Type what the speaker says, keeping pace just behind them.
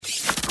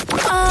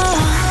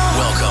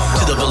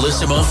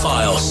Bellissimo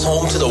Files,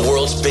 home to the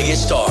world's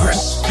biggest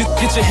stars.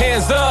 Get your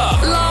hands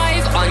up.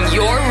 Live on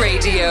your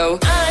radio.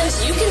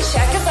 And you can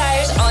check us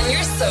out on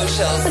your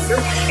socials. What's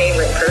your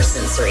favorite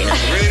person, Serena?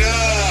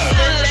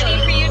 We're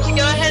ready for you to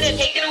go ahead and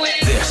take it away.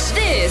 This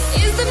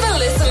is the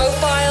Bellissimo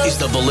Files. Is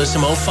the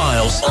Bellissimo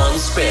Files on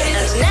spin.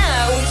 And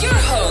now, your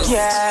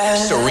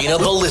host, Serena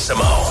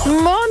Bellissimo.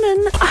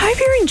 Morning. I hope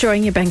you're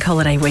enjoying your bank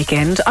holiday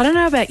weekend. I don't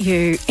know about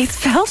you. It's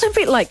felt a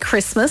bit like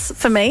Christmas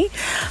for me.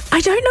 I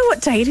don't know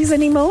what day it is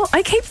anymore.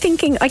 I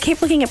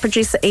keep looking at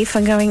producer Eve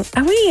and going,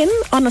 are we in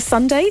on a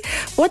Sunday?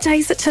 What day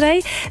is it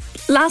today?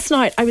 Last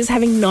night I was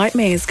having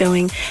nightmares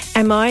going,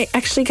 am I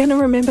actually going to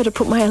remember to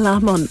put my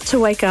alarm on to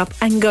wake up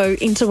and go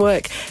into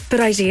work? But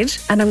I did,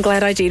 and I'm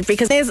glad I did,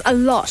 because there's a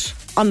lot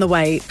on the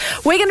way.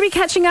 We're going to be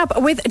catching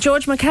up with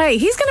George MacKay.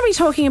 He's going to be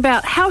talking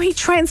about how he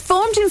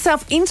transformed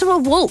himself into a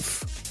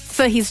wolf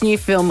for his new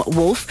film,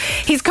 Wolf.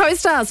 His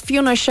co-stars,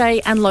 Fionn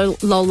and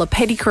Lola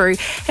Pettigrew,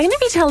 are going to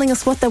be telling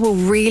us what they were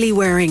really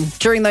wearing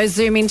during those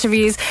Zoom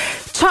interviews.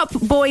 Top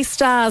boy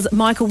stars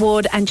Michael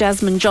Ward and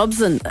Jasmine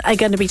Jobson are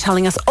going to be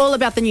telling us all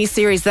about the new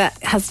series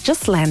that has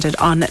just landed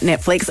on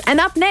Netflix. And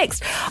up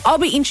next, I'll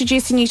be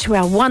introducing you to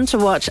our one to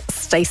watch,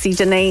 Stacey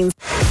Deneen.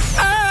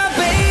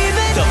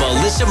 The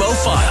Bellissimo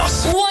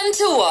Files. One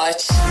to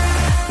watch.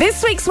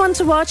 This week's one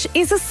to watch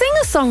is a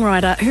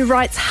singer-songwriter who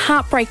writes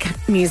heartbreak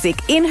music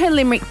in her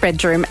Limerick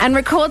bedroom and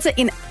records it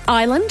in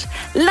Ireland,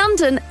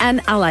 London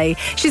and LA.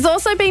 She's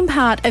also been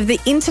part of the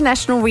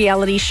international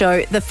reality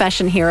show The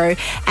Fashion Hero,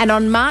 and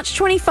on March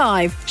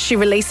 25, she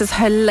releases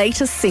her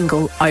latest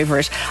single, Over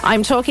It.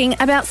 I'm talking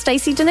about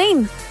Stacey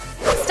Deneen.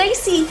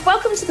 Stacey,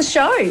 welcome to the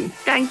show.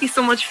 Thank you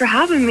so much for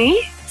having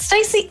me.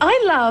 Stacey,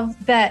 I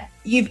love that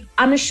you've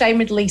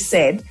unashamedly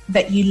said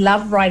that you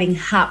love writing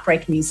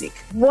heartbreak music.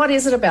 What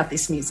is it about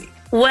this music?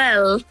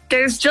 Well,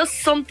 there's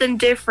just something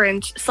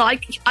different. So I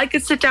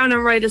could sit down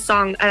and write a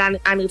song at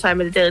any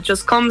time of the day. It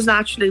just comes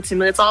naturally to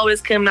me. It's always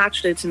come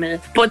naturally to me.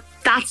 But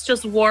that's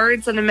just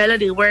words and a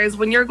melody. Whereas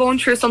when you're going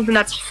through something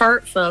that's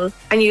hurtful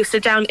and you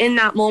sit down in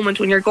that moment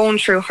when you're going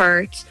through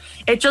hurt,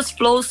 it just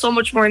flows so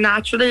much more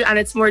naturally and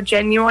it's more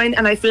genuine.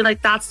 And I feel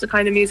like that's the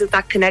kind of music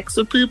that connects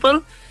with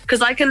people.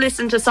 Because I can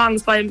listen to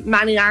songs by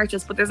many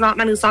artists, but there's not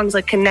many songs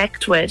I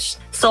connect with.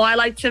 So I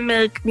like to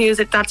make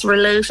music that's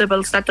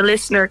relatable so that the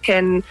listener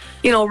can,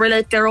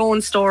 relate their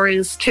own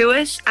stories to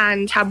it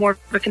and have more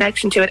of a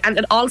connection to it. And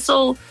it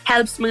also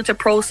helps me to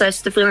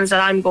process the feelings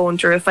that I'm going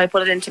through if I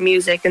put it into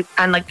music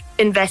and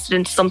invest it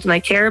into something I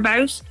care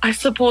about. I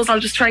suppose I'll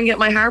just try and get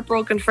my heart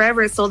broken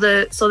forever so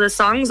the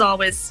songs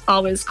always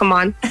come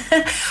on.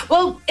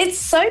 Well, it's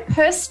so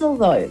personal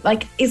though.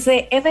 Is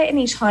there ever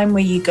any time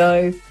where you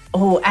go,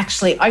 oh,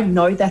 actually, I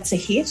know that's a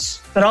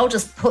hit, but I'll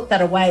just put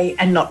that away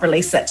and not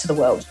release that to the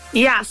world?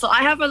 Yeah, so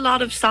I have a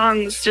lot of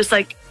songs just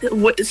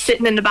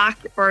sitting in the back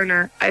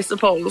burner, I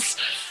suppose,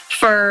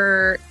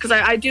 because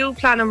I do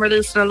plan on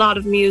releasing a lot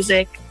of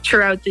music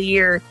throughout the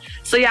year.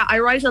 So yeah, I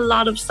write a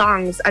lot of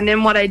songs, and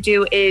then what I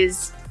do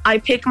is I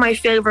pick my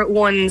favourite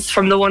ones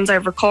from the ones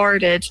I've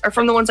recorded or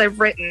from the ones I've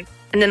written,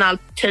 and then I'll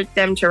take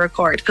them to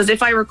record. Because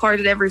if I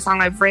recorded every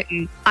song I've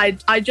written,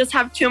 I just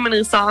have too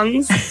many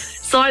songs.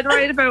 So I'd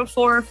write about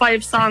 4 or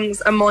 5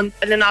 songs a month,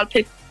 and then I'll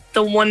pick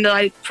the one that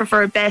I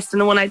prefer best and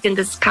the one I think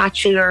is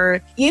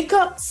catchier. You've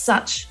got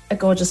such a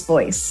gorgeous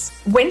voice.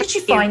 When did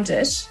you find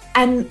it?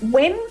 And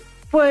when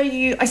were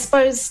you, I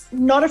suppose,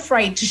 not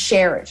afraid to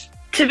share it?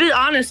 To be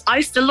honest,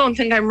 I still don't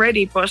think I'm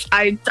ready, but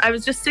I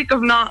was just sick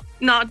of not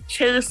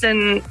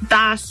chasing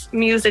that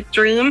music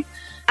dream.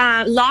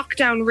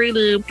 Lockdown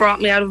really brought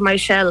me out of my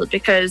shell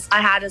because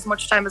I had as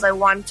much time as I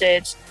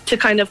wanted to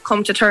kind of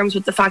come to terms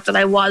with the fact that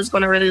I was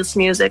going to release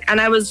music. And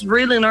I was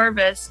really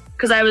nervous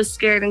because I was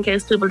scared in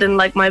case people didn't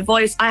like my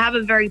voice. I have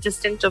a very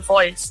distinctive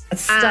voice.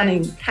 It's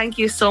stunning. Thank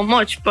you so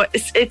much. But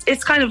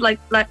it's kind of like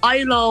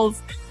I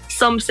love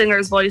some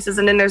singers' voices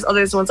and then there's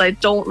others ones I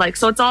don't like.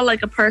 So it's all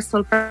like a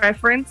personal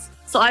preference.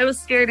 So I was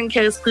scared in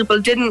case people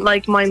didn't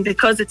like mine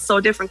because it's so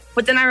different.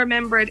 But then I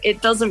remembered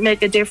it doesn't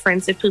make a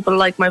difference if people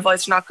like my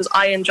voice or not, because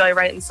I enjoy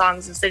writing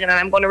songs and singing, and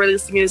I'm going to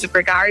release the music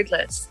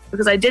regardless.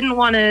 Because I didn't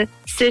want to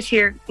sit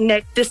here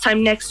this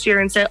time next year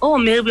and say, oh,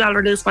 maybe I'll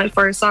release my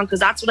first song, because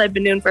that's what I've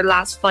been doing for the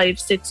last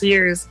 5-6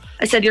 years.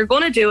 I said, you're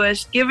going to do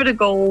it, give it a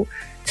go,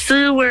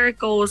 see where it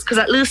goes, because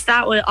at least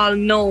that way I'll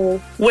know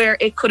where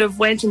it could have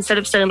went instead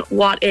of saying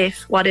what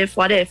if.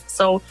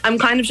 So I'm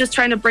kind of just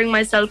trying to bring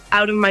myself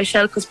out of my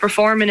shell, because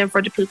performing in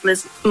front of people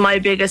is my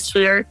biggest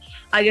fear.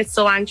 I get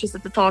so anxious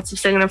at the thoughts of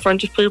singing in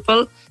front of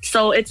people.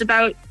 So it's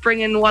about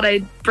bringing what I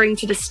bring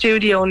to the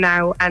studio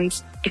now and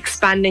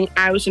expanding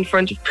out in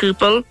front of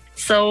people.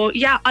 So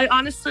yeah,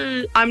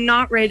 I'm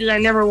not ready. I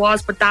never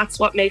was, but that's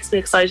what makes me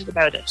excited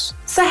about it.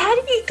 So how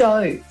do you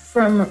go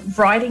from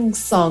writing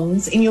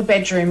songs in your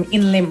bedroom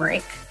in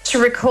Limerick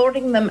to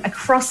recording them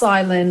across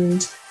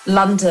Ireland,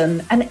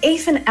 London and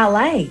even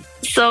LA?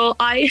 So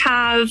I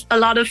have a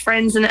lot of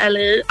friends in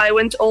LA. I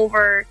went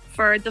over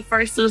for the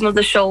first season of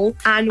the show.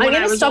 And I'm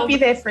going to stop you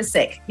there for a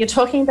sec. You're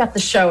talking about the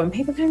show and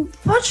people are going,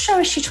 what show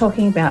is she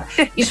talking about?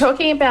 You're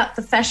talking about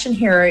the fashion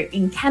hero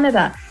in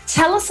Canada.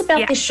 Tell us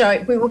about this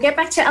show. We will get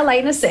back to LA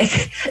in a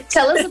sec.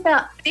 Tell us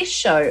about this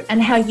show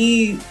and how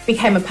you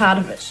became a part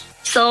of it.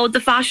 So The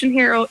Fashion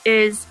Hero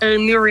is a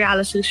new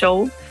reality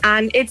show,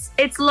 and it's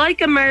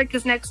like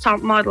America's Next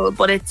Top Model,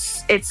 but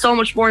it's so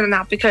much more than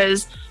that,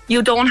 because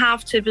you don't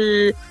have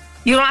to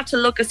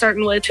look a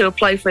certain way to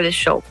apply for this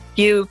show.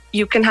 You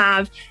can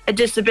have a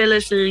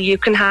disability, you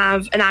can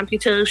have an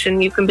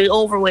amputation, you can be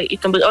overweight, you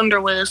can be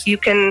underweight, you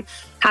can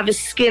have a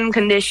skin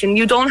condition.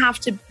 You don't have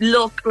to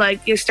look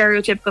like your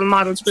stereotypical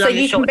model to be on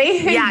the show. So you can be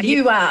who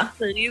you are.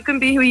 You can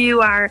be who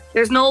you are.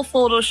 There's no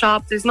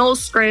Photoshop, there's no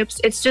scripts.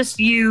 It's just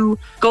you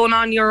going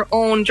on your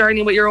own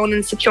journey with your own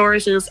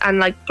insecurities and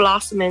like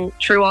blossoming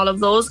through all of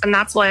those. And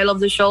that's why I love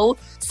the show.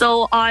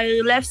 So I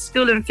left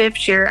school in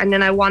 5th year, and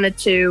then I wanted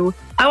to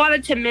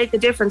make a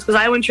difference, because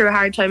I went through a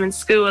hard time in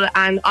school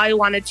and I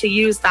wanted to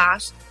use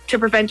that to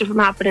prevent it from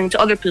happening to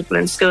other people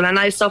in school. And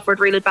I suffered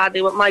really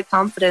badly with my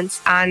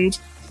confidence, and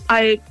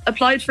I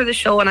applied for the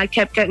show and I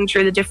kept getting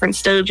through the different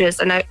stages,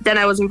 and then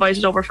I was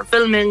invited over for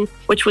filming,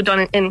 which we'd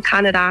done in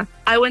Canada.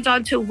 I went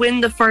on to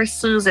win the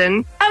first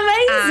season.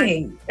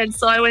 Amazing. And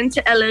so I went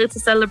to LA to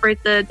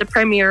celebrate the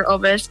premiere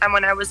of it. And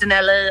when I was in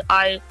LA,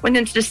 I went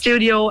into the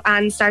studio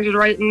and started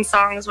writing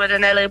songs with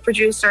an LA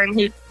producer, and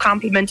he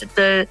complimented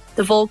the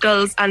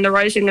vocals and the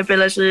writing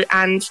ability.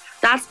 And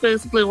that's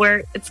basically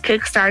where it's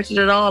kickstarted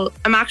it all.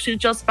 I'm actually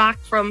just back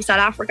from South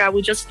Africa.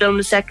 We just filmed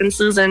the 2nd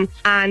season,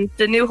 and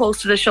the new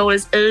host of the show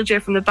is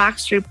AJ from the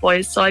Backstreet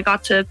Boys. So I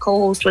got to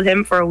co-host with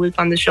him for a week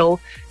on the show.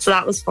 So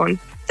that was fun.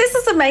 This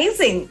is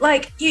amazing.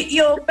 Like,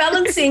 you're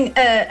balancing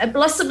a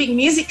blossoming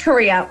music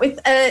career with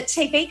a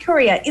TV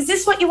career. Is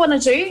this what you want to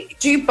do?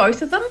 Do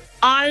both of them?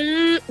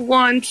 I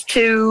want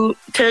to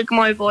take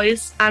my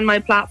voice and my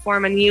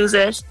platform and use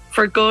it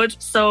for good.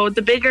 So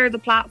the bigger the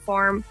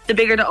platform, the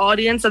bigger the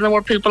audience, and the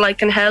more people I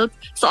can help.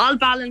 So I'll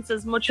balance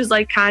as much as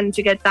I can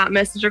to get that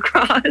message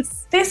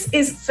across. This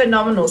is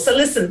phenomenal. So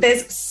listen,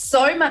 there's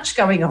so much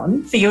going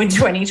on for you in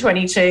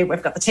 2022.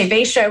 We've got the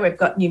TV show, we've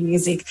got new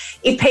music.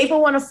 If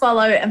people want to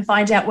follow and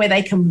find out where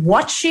they can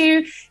watch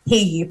you,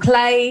 hear you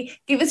play,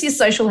 give us your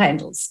social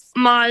handles.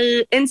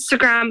 My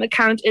Instagram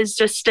account is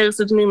just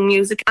Stacey Deneen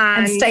Music.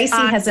 And Stacey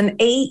has an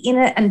E in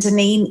it, and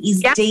Deneen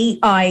is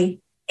DINEEN.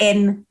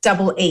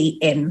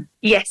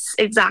 Yes,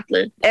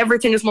 exactly.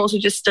 Everything is mostly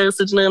just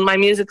Stacey Deneen. My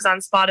music's on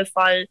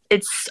Spotify.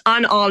 It's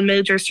on all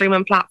major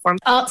streaming platforms.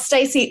 Oh,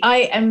 Stacey,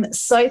 I am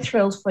so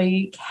thrilled for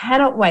you.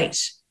 Cannot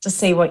wait to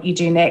see what you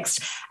do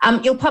next.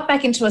 You'll pop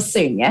back into us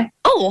soon, yeah?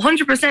 Oh,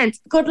 100%.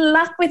 Good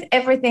luck with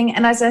everything.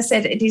 And as I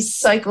said, it is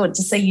so good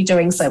to see you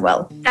doing so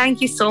well.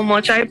 Thank you so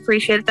much. I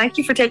appreciate it. Thank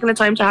you for taking the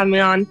time to have me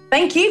on.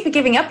 Thank you for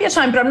giving up your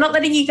time, but I'm not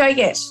letting you go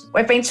yet.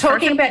 We've been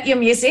talking about your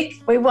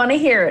music. We want to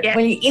hear it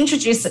when you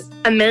introduce it.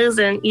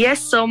 Amazing.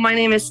 Yes, so my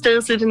name is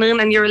Stacey Deneen,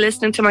 and you're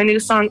listening to my new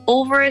song,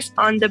 Over It,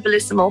 on the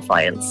Bellissimo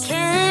Files.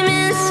 Came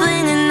in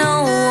swinging,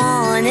 no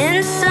one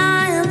in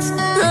silence.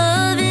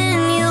 Loving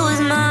you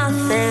is my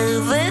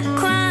favorite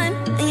crime,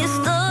 and you're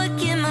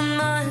stuck in my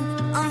mind.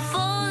 I'm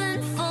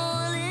falling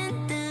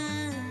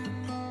through.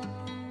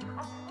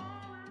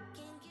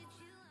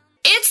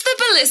 It's the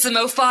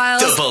Bellissimo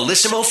Files. The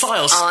Bellissimo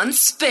Files. On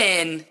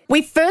Spin.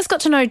 We first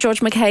got to know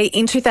George MacKay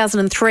in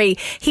 2003.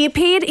 He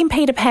appeared in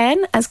Peter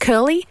Pan as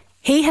Curly.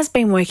 He has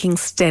been working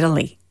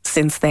steadily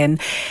since then.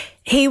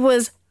 He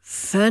was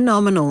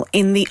phenomenal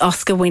in the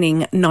Oscar-winning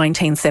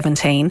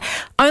 1917.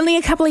 Only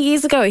a couple of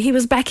years ago, he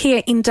was back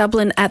here in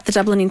Dublin at the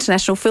Dublin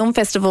International Film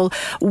Festival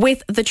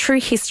with The True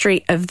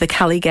History of the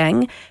Cully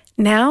Gang.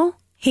 Now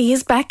he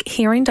is back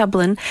here in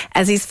Dublin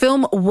as his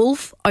film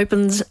Wolf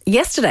opens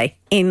yesterday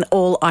in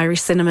all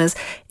Irish cinemas.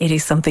 It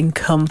is something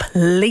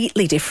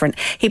completely different.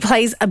 He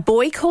plays a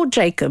boy called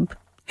Jacob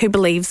who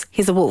believes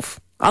he's a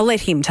wolf. I'll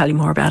let him tell you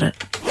more about it.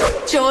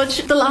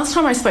 George, the last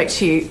time I spoke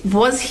to you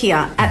was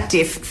here at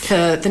DIFF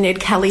for the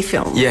Ned Kelly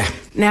film. Yeah.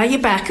 Now you're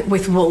back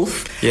with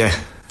Wolf. Yeah.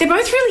 They're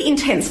both really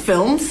intense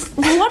films.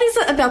 What is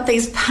it about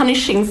these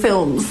punishing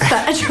films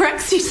that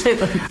attracts you to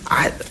them?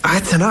 I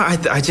don't know.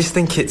 I just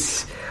think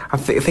I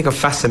think I'm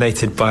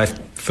fascinated by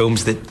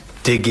films that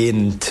dig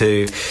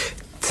into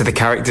the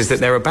characters that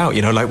they're about.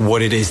 You know, like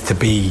what it is to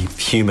be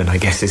human, I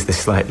guess, is the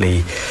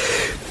slightly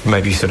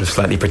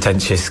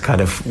pretentious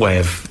kind of way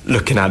of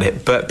looking at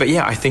it. But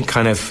yeah, I think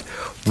kind of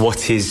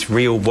what is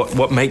real,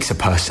 what makes a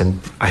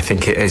person, I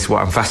think it is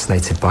what I'm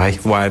fascinated by.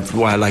 Why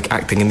I like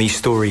acting in these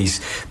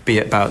stories, be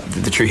it about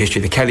the true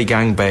history of the Kelly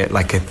Gang, be it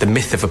like the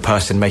myth of a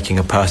person making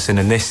a person,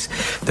 and this,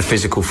 the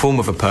physical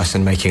form of a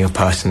person making a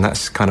person.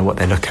 That's kind of what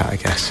they look at, I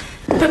guess.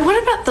 But what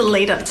about the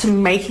lead up to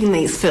making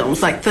these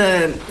films, like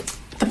the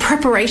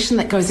preparation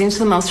that goes into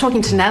them? I was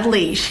talking to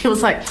Natalie. She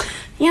was like,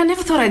 yeah, I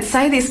never thought I'd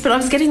say this, but I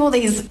was getting all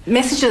these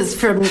messages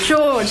from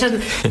George, and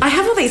I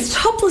have all these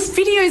topless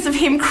videos of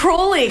him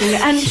crawling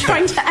and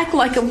trying to act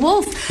like a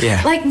wolf.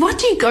 Yeah. Like, what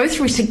do you go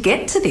through to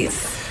get to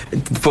this?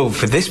 Well,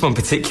 for this one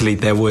particularly,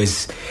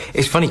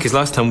 it's funny because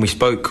last time we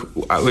spoke,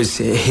 I was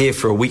here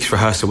for a week's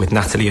rehearsal with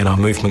Natalie and our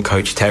movement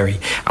coach, Terry,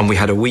 and we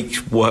had a week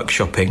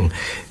workshopping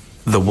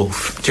the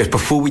wolf, just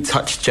before we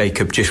touched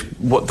Jacob, just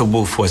what the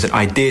wolf was and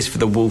ideas for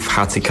the wolf,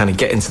 how to kind of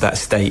get into that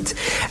state.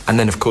 And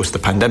then, of course, the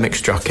pandemic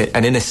struck it.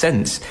 And in a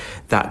sense,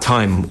 that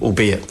time,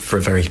 albeit for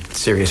a very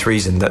serious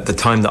reason, that the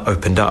time that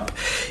opened up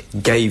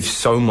gave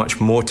so much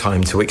more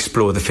time to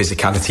explore the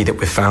physicality that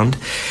we've found.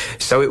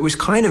 So it was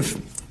kind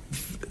of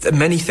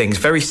many things,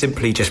 very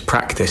simply just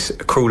practice,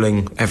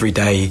 crawling every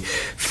day,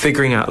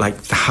 figuring out like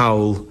the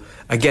howl,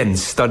 again,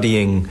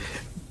 studying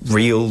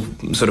real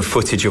sort of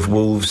footage of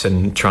wolves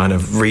and trying to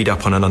read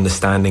up on an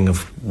understanding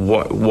of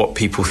what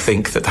people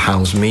think that the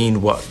howls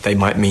mean, what they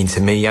might mean to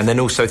me, and then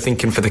also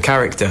thinking for the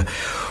character,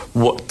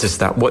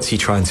 what's he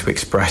trying to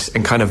express,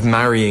 and kind of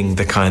marrying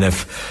the kind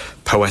of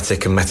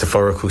poetic and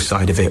metaphorical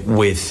side of it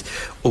with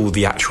all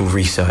the actual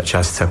research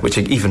as to which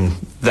even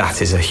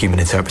that is a human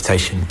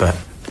interpretation, but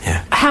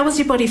yeah. How was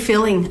your body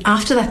feeling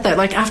after that, though?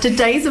 Like, after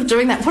days of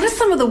doing that, what are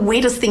some of the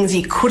weirdest things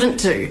you couldn't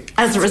do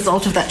as a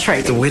result of that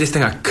training? The weirdest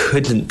thing I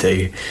couldn't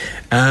do?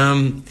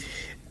 I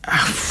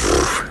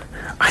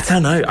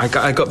don't know.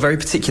 I got very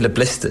particular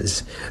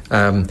blisters.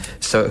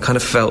 So it kind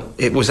of felt...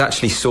 It was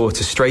actually sore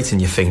to straighten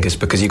your fingers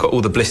because you got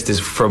all the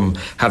blisters from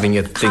having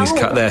your things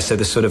cut there. So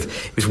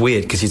it was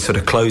weird because you'd sort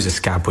of close a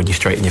scab when you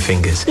straighten your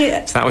fingers.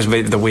 Yeah. So that was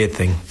the weird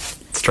thing.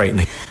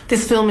 Straightening.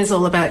 This film is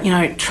all about,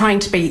 trying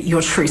to be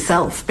your true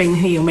self, being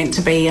who you're meant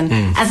to be. And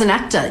as an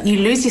actor,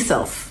 you lose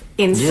yourself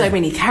in so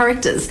many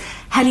characters.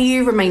 How do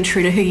you remain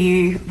true to who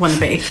you want to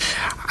be?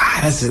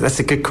 That's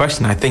a good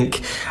question. I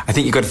think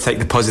you've got to take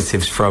the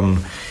positives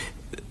from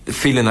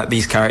feeling that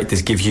these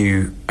characters give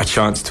you a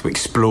chance to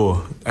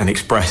explore and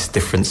express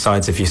different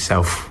sides of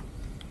yourself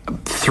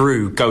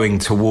through going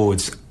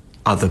towards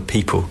other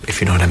people, if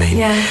you know what I mean.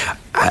 Yeah.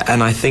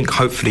 And I think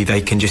hopefully they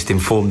can just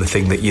inform the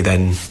thing that you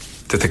then...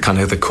 the kind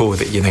of the core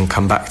that you then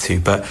come back to.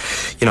 But,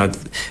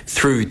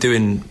 through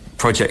doing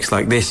projects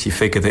like this, you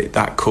figure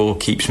that core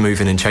keeps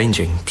moving and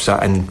changing. So,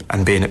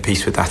 and being at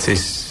peace with that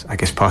is, I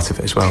guess, part of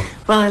it as well.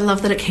 Well, I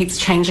love that it keeps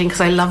changing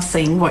because I love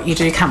seeing what you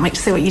do. Can't wait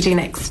to see what you do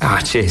next.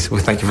 Cheers.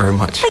 Well, thank you very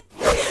much.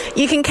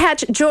 You can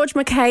catch George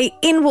MacKay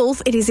in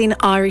Wolf. It is in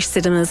Irish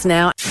cinemas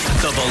now.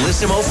 The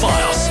Bellissimo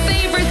Files.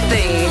 Favorite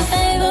things.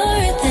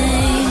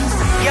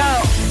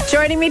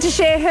 Joining me to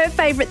share her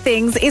favourite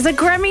things is a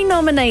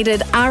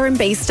Grammy-nominated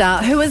R&B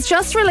star who has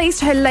just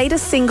released her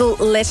latest single,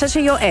 Letter to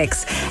Your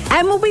Ex,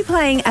 and will be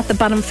playing at the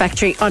Burnham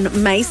Factory on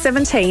May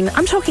 17.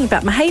 I'm talking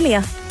about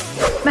Mahalia.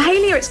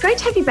 Mahalia, it's great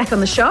to have you back on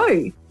the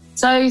show.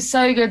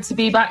 So good to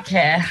be back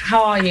here.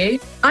 How are you?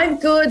 I'm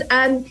good,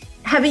 and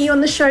having you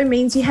on the show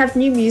means you have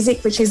new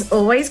music, which is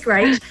always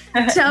great.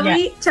 Tell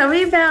me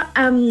about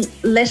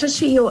Letter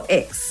to Your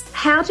Ex.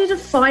 How did a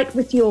fight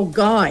with your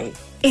guy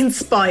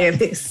inspire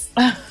this?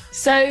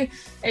 So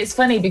it's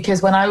funny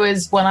because when I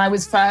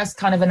was first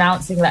kind of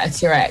announcing Letter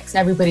to Your Ex,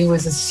 everybody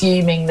was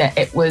assuming that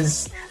it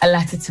was a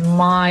letter to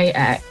my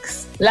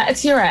ex. Letter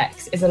to Your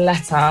Ex is a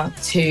letter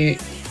to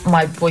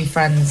my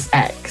boyfriend's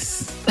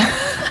ex.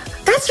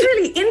 That's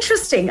really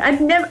interesting. I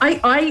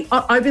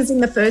was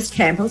in the first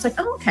camp. I was like,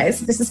 oh, okay,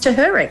 so this is to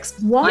her ex.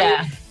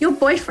 Why your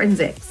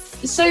boyfriend's ex?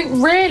 So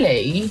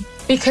really,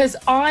 because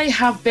I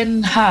have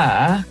been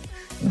her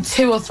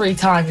 2 or 3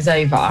 times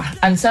over,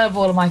 and so have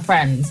all of my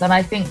friends. And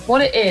I think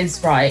what it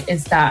is, right,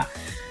 is that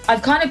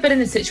I've kind of been in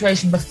this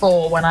situation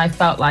before when I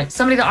felt like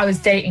somebody that I was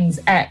dating's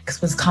ex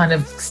was kind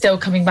of still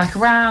coming back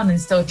around and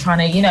still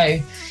trying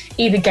to,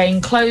 either gain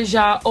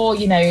closure or,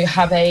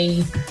 have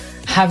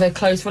a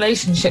close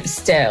relationship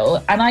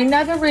still. And I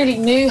never really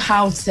knew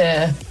how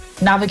to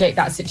navigate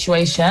that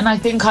situation. I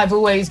think I've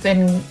always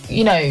been,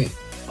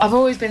 I've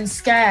always been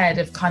scared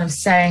of kind of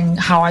saying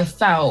how I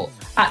felt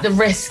at the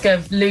risk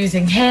of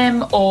losing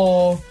him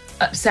or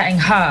upsetting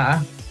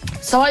her.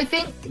 So I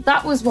think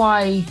that was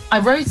why I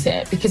wrote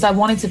it, because I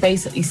wanted to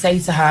basically say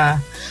to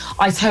her,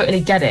 I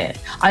totally get it.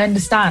 I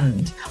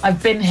understand.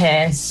 I've been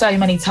here so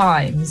many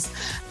times,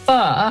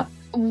 but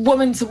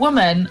woman to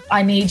woman,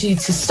 I need you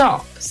to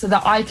stop so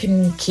that I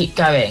can keep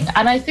going.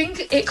 And I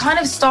think it kind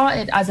of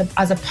started as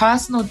a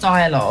personal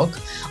dialogue.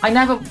 I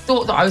never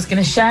thought that I was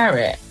going to share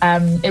it.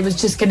 It was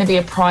just going to be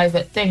a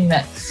private thing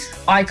that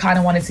I kind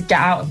of wanted to get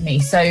out of me.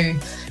 So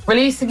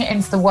releasing it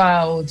into the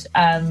world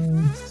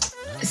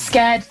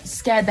scared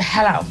the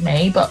hell out of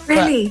me. But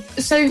really?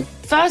 So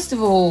first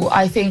of all,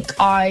 I think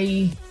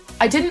I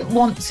didn't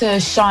want to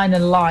shine a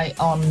light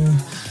on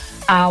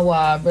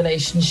our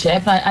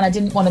relationship, and I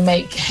didn't want to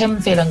make him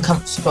feel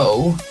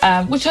uncomfortable,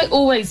 which I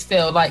always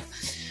feel like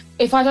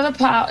if I've ever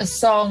put out a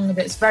song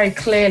that's very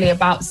clearly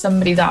about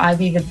somebody that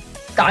I'm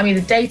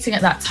either dating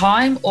at that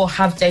time or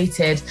have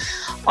dated,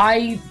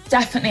 I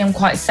definitely am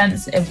quite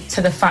sensitive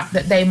to the fact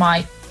that they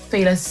might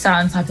feel a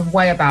certain type of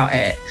way about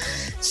it.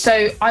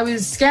 So I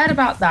was scared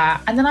about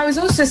that, and then I was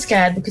also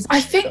scared because I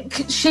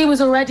think she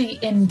was already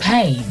in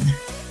pain,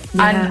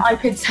 and I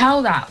could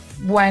tell that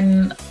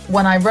when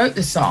I wrote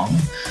the song,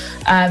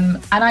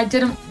 and I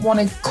didn't want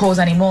to cause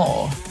any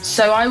more.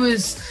 So I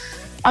was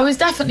I was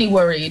definitely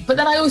worried. But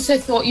then I also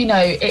thought,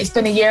 it's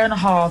been 1.5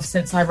 years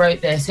since I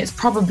wrote this. It's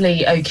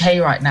probably okay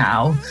right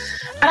now.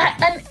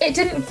 And it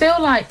didn't feel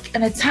like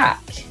an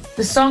attack.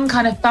 The song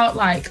kind of felt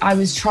like I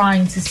was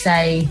trying to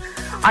say,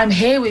 I'm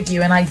here with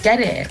you and I get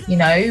it,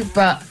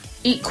 but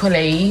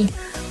equally,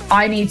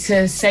 I need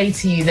to say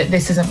to you that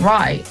this isn't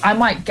right. I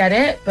might get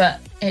it, but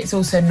it's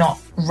also not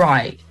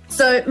right.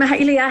 So,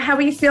 Mahalia, how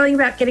are you feeling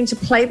about getting to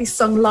play this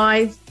song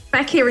live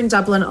back here in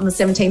Dublin on the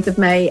 17th of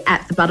May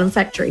at the Button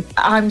Factory?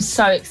 I'm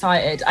so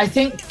excited. I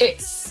think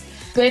it's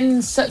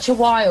been such a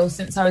while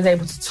since I was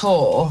able to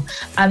tour,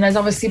 and there's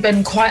obviously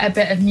been quite a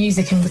bit of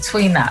music in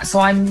between that. So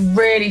I'm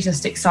really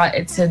just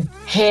excited to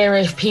hear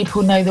if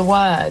people know the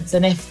words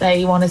and if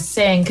they want to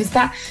sing, because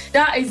that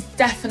is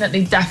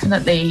definitely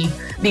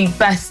the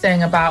best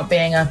thing about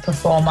being a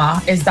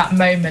performer, is that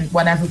moment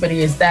when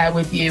everybody is there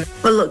with you.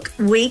 Well, look,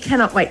 we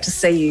cannot wait to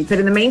see you. But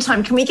in the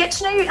meantime, can we get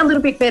to know you a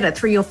little bit better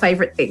through your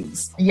favourite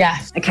things?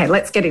 Yes. Okay,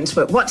 let's get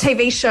into it. What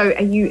TV show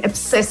are you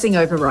obsessing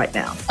over right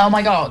now? Oh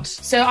my God.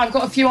 So I've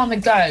got a few on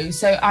the go.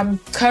 So I'm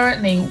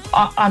currently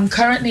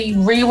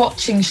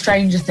rewatching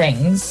Stranger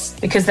Things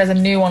because there's a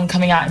new one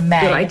coming out in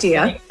May. Good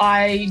idea.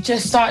 I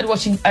just started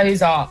watching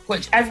Ozark,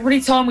 which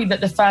everybody told me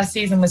that the first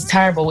season was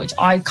terrible, which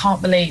I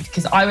can't believe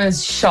because I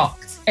was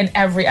shocked in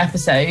every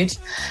episode.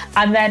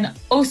 And then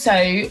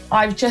also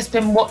I've just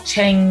been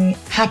watching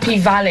Happy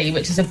Valley,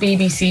 which is a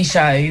BBC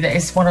show that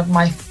is one of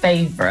my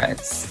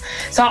favourites.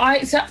 So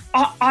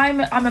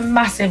I'm a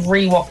massive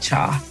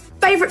rewatcher.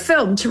 Favourite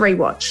film to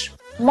rewatch?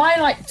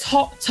 My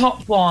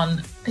top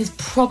one is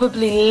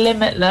probably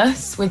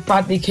Limitless with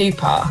Bradley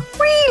Cooper.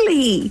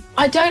 Really?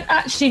 I don't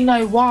actually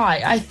know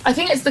why. I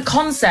think it's the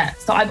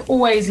concept that I've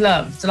always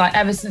loved,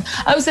 ever since.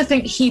 I also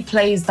think he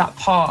plays that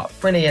part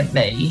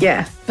brilliantly.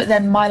 Yeah. But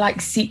then my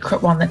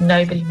secret one that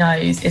nobody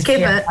knows is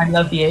P.S. I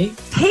Love You.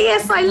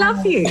 P.S. I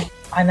Love You.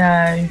 I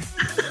know.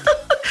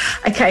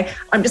 Okay,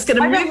 I'm just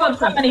going to move on. I don't watch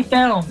that many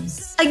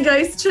films. And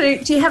goes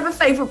to, do you have a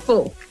favourite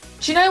book?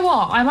 Do you know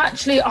what?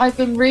 I've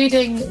been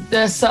reading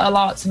The Subtle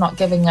Art to Not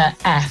Giving an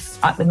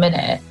F at the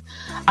minute.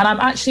 And I'm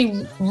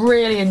actually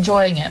really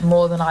enjoying it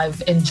more than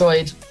I've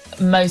enjoyed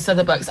most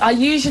other books. I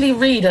usually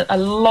read a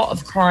lot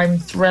of crime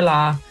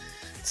thriller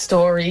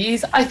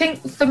stories. I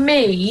think for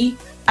me,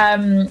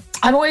 I'm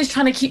always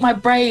trying to keep my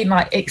brain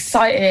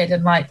excited,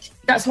 and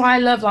that's why I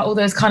love all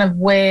those kind of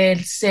weird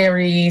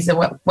series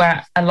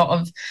where a lot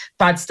of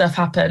bad stuff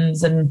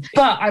happens.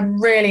 But I'm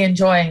really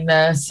enjoying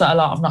The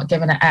Subtle Art of Not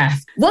Giving an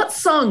F. What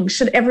song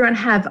should everyone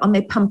have on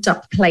their pumped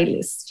up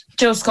playlist?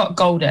 Jill Scott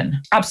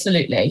Golden,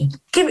 absolutely.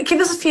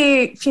 Give us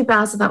a few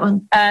bars of that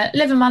one.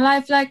 Living my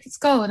life like it's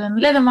golden,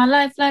 living my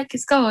life like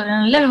it's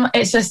golden,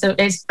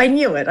 it's. I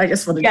knew it. I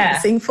just wanted you to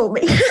sing for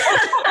me.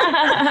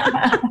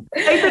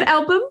 Favorite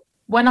album?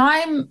 When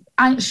I'm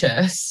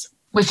anxious,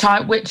 which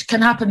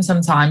can happen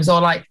sometimes,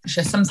 or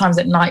sometimes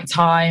at night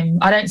time,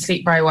 I don't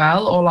sleep very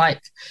well, or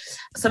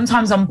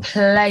sometimes on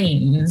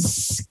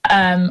planes,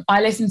 I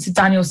listen to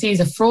Daniel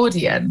Caesar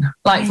Freudian,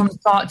 from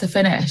start to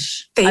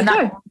finish. There you go.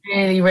 That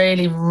really,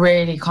 really,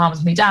 really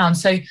calms me down.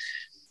 So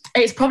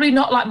it's probably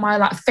not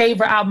my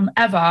favourite album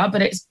ever,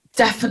 but it's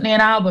definitely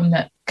an album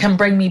that can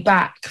bring me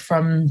back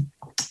from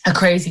a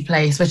crazy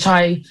place, which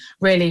I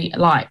really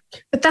like.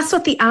 But that's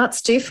what the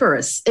arts do for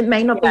us. It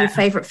may not be your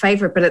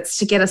favourite, but it's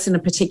to get us in a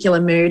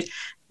particular mood.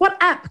 What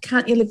app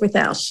can't you live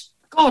without?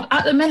 God,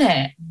 at the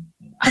minute,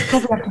 I'd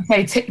probably have to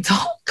say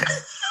TikTok.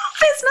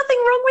 There's nothing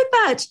wrong with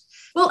that.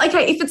 Well,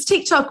 okay, if it's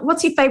TikTok,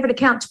 what's your favourite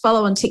account to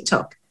follow on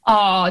TikTok?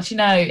 Oh, do you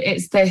know,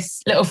 it's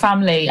this little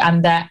family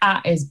and their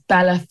 @ is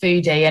Bella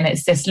Foodie, and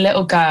it's this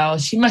little girl.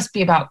 She must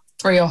be about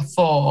 3 or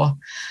 4,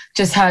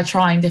 just her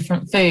trying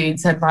different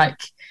foods and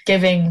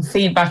giving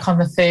feedback on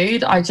the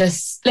food.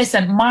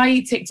 Listen, my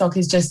TikTok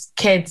is just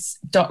kids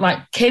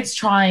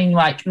trying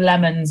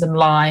lemons and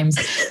limes,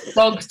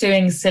 dogs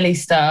doing silly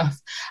stuff,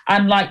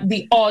 and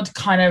the odd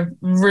kind of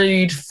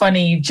rude,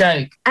 funny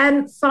joke.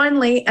 And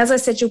finally, as I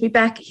said, you'll be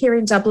back here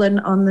in Dublin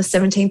on the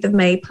 17th of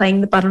May playing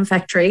the Button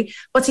Factory.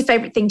 What's your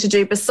favourite thing to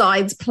do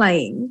besides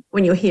playing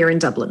when you're here in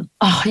Dublin?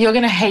 Oh, you're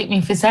going to hate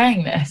me for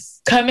saying this.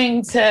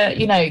 Coming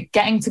to,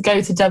 getting to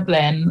go to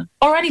Dublin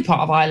or any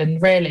part of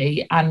Ireland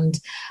really and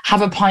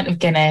have a pint of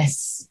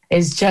Guinness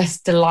is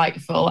just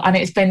delightful. And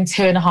it's been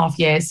 2.5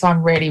 years, so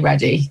I'm really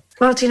ready.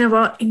 Well, do you know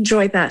what?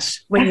 Enjoy that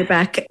when you're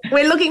back.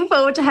 We're looking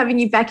forward to having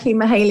you back here,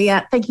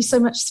 Mahalia. Thank you so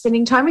much for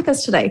spending time with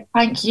us today.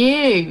 Thank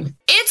you.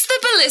 It's the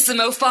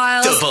Bellissimo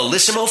Files. The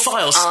Bellissimo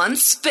Files. On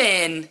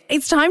Spin.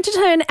 It's time to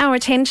turn our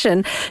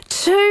attention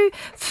to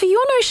Fionn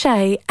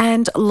O'Shea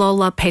and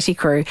Lola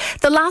Pettigrew.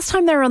 The last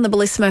time they were on the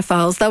Bellissimo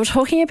Files, they were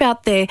talking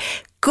about their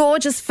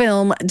gorgeous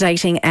film,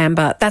 Dating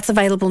Amber. That's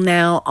available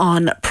now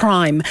on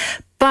Prime.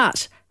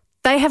 But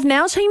They have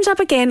now teamed up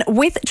again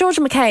with George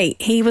MacKay.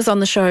 He was on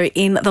the show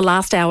in the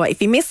last hour.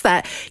 If you missed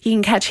that, you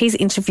can catch his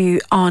interview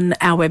on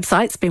our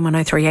website,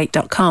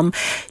 spin1038.com.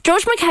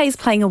 George MacKay is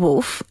playing a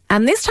wolf,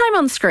 and this time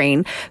on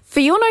screen,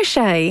 Fionn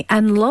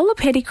and Lola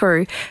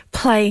Pettigrew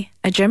play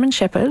a German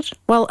Shepherd.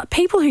 Well,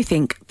 people who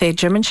think they're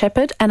German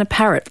Shepherd and a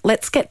parrot.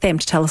 Let's get them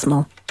to tell us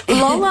more.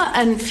 Lola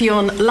and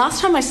Fionn, last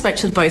time I spoke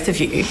to the both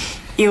of you,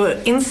 you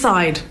were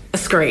inside a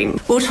screen.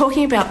 We were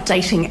talking about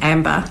Dating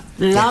Amber.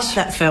 Loved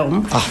that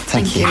film. Oh,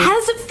 thank you. How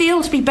does it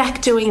feel to be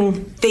back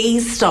doing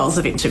these styles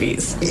of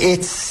interviews?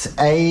 It's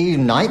a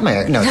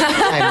nightmare. No,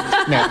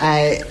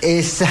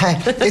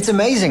 it's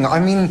amazing. I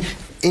mean,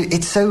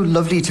 it's so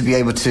lovely to be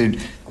able to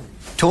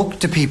talk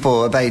to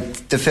people about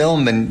the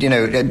film, and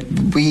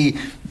we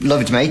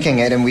loved making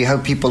it, and we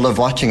hope people love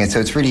watching it. So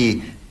it's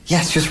really,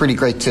 it's just really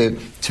great to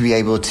be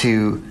able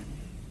to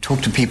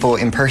talk to people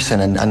in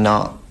person and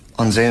not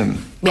on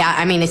Zoom. Yeah,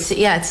 I mean,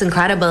 it's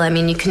incredible. I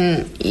mean, you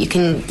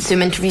can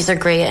Zoom interviews are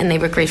great, and they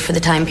were great for the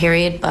time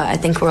period, but I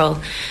think we're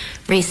all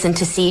racing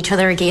to see each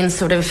other again,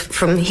 sort of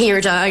from here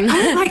down.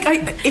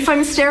 If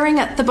I'm staring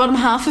at the bottom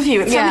half of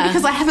you, it's only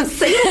because I haven't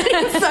seen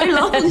it in so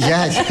long.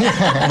 Yes.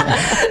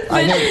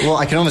 I know. Well,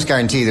 I can almost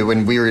guarantee that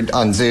when we were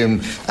on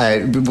Zoom,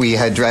 we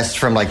had dressed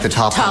from like the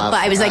top half. But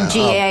I was like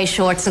GAA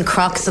shorts and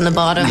Crocs on the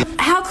bottom.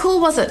 How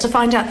cool was it to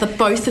find out that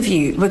both of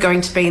you were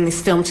going to be in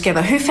this film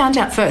together? Who found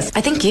out first?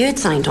 I think you had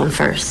signed on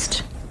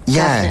first.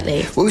 Yeah,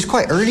 definitely. Well, it was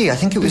quite early. I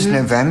think it was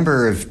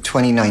November of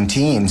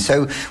 2019.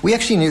 So we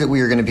actually knew that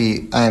we were going to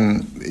be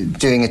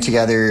doing it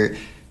together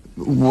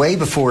way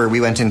before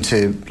we went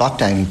into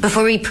lockdown.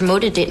 Before we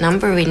promoted Date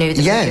Number, we knew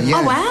that. Yeah.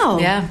 Oh, wow.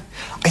 Yeah.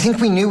 I think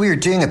we knew we were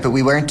doing it, but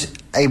we weren't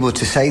able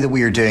to say that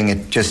we were doing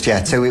it just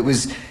yet. So it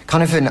was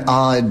kind of an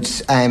odd...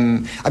 I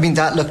mean,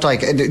 that looked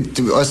like...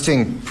 us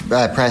doing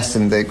press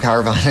in the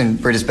caravan in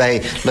British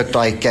Bay looked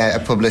like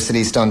a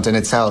publicity stunt in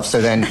itself. So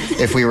then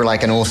if we were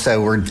like, and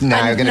also we're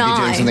now going to be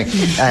doing something,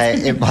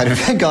 it might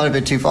have gone a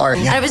bit too far.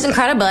 Yeah. And it was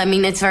incredible. I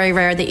mean, it's very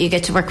rare that you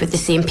get to work with the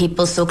same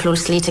people so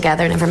closely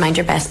together, never mind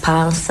your best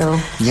pals. So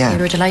we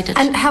were delighted.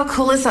 And how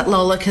cool is that,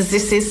 Lola? Because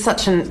this is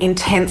such an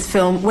intense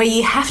film where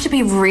you have to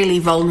be really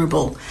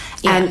vulnerable.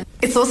 Yeah. And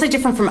it's also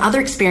different from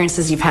other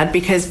experiences you've had,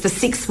 because for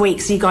 6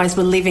 weeks you guys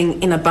were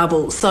living in a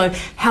bubble. So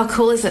how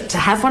cool is it to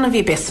have one of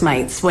your best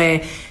mates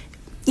where,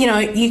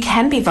 you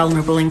can be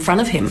vulnerable in front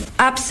of him?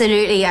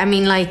 Absolutely. I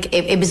mean,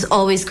 it was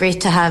always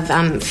great to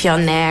have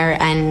Fionn there,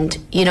 and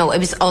it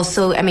was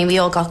also, I mean, we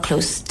all got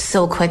close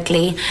so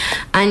quickly,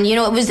 and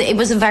it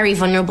was a very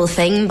vulnerable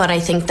thing. But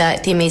I think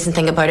that the amazing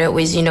thing about it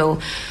was,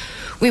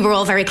 we were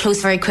all very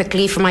close very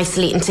quickly from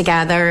isolating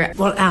together.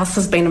 What else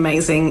has been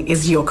amazing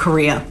is your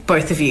career,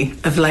 both of you,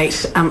 of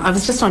late. I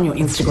was just on your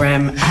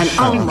Instagram, and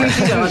oh my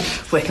God,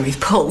 working with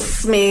Paul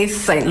Smith,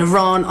 Saint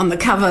Laurent, on the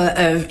cover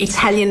of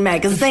Italian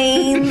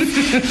magazines.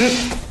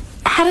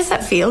 How does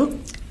that feel?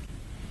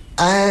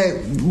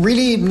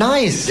 Really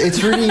nice.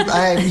 It's really,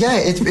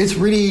 it's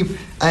really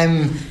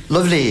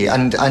lovely,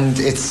 and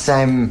it's.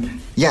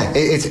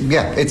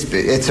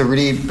 It's a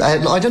really,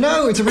 I don't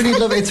know, it's a really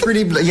lovely, it's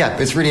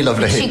really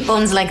lovely.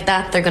 Cheekbones like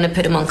that, they're going to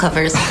put them on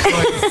covers, of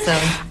course. So.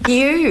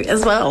 You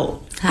as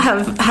well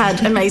have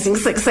had amazing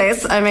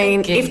success. I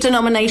mean, IFTA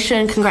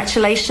nomination,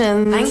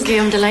 congratulations. Thank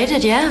you, I'm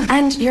delighted, yeah.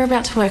 And you're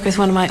about to work with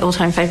one of my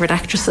all-time favourite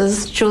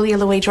actresses, Julia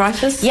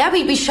Louis-Dreyfus. Yeah,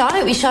 we shot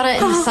it in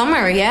the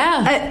summer,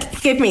 yeah.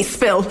 Give me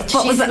spill.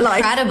 What was it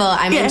like? Incredible.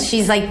 I mean,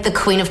 she's like the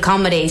queen of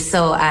comedy,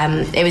 so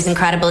it was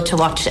incredible to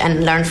watch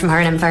and learn from her,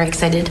 and I'm very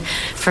excited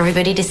for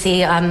everybody to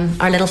see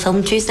our little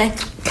film Tuesday.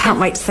 Can't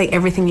wait to see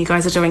everything you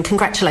guys are doing.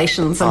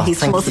 Congratulations on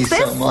his more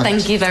success. So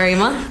thank you very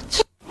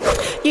much.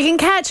 You can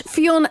catch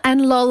Fionn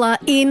and Lola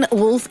in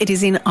Wolf. It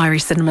is in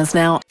Irish cinemas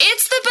now.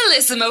 It's the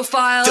Bellissimo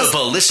Files. The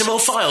Bellissimo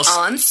Files.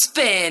 On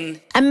Spin.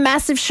 A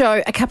massive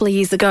show a couple of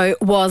years ago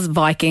was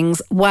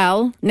Vikings.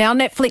 Well, now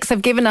Netflix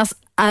have given us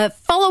a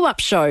follow-up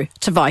show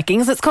to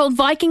Vikings. It's called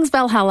Vikings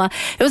Valhalla.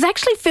 It was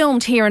actually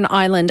filmed here in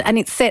Ireland, and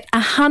it's set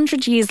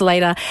 100 years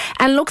later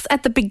and looks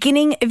at the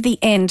beginning of the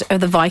end of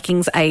the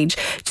Vikings age.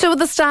 Two of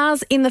the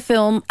stars in the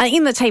film,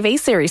 in the TV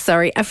series,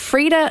 are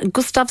Frida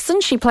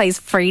Gustafsson, she plays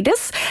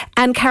Fridis,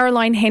 and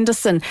Caroline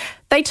Henderson.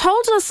 They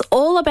talked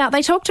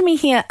to me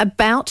here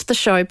about the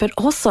show, but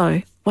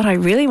also what I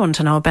really want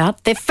to know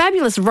about, their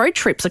fabulous road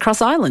trips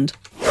across Ireland.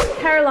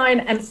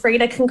 Caroline and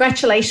Frida,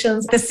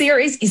 congratulations. The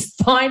series is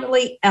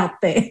finally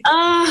out there.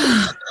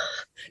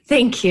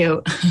 Thank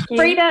you.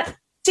 Frida,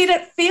 did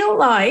it feel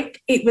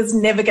like it was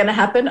never going to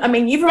happen? I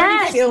mean, you've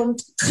already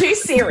filmed 2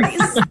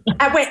 series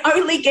and we're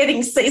only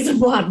getting season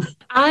 1.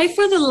 I,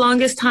 for the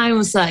longest time,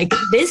 was like,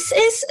 this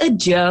is a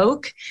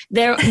joke.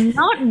 They're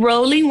not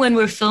rolling when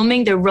we're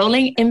filming. They're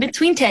rolling in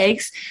between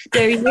takes.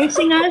 They're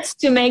using us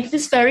to make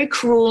this very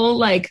cruel,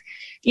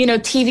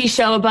 TV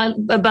show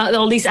about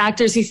all these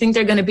actors who think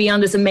they're going to be on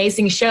this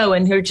amazing show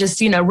and who are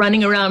just,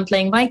 running around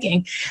playing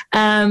Viking.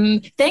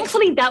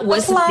 Thankfully, that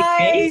wasn't the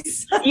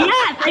case. Yeah,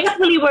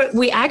 thankfully,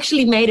 we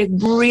actually made a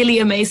really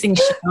amazing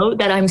show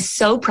that I'm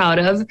so proud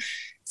of.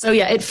 So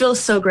yeah, it feels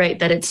so great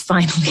that it's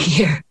finally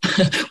here.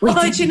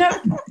 Although, do you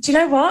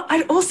know what?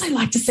 I'd also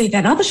like to see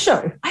that other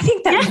show. I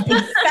think that would be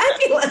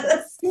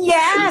fabulous.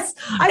 Yes,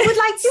 I would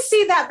like to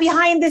see that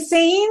behind the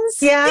scenes.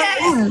 Yeah,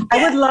 yes.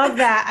 I would love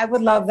that. I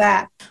would love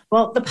that.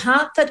 Well, the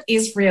part that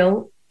is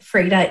real,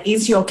 Frida,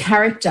 is your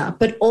character,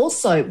 but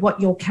also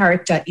what your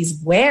character is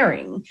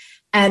wearing.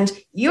 And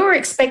you were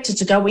expected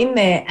to go in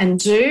there and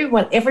do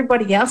what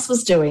everybody else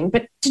was doing.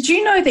 But did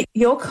you know that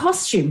your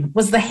costume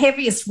was the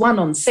heaviest one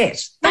on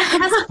set?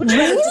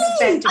 Really?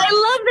 I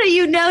love that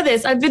you know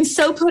this. I've been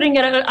so putting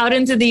it out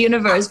into the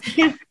universe.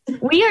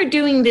 We are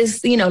doing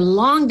this,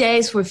 long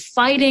days. We're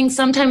fighting,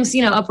 sometimes,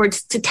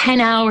 upwards to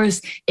 10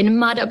 hours in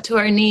mud up to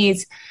our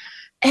knees.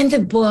 And the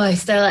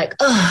boys, they're like,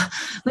 oh,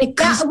 my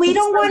God. We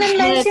don't want to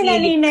mention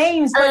any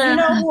names, but you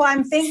know who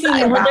I'm thinking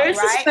about, there's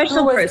right? a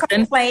special person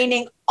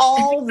complaining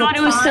all the time.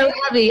 It was so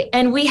heavy.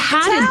 And we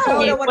had a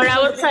day where I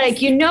was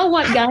like, you know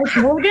what, guys?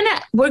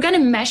 We're gonna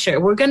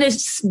measure. We're going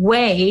to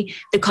weigh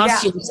the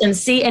costumes and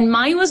see. And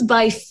mine was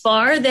by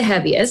far the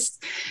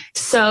heaviest.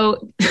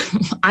 So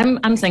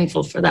I'm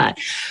thankful for that.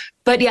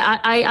 But yeah,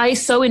 I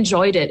so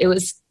enjoyed it. It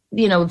was,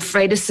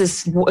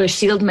 Freydis's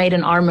shield made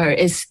in armor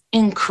is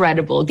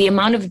incredible. The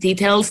amount of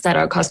details that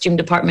our costume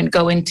department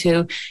go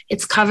into,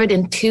 it's covered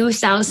in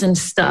 2,000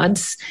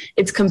 studs.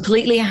 It's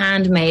completely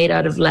handmade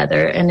out of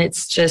leather, and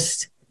it's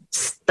just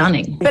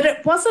stunning. But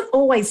it wasn't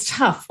always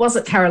tough, was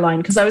it, Caroline?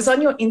 Because I was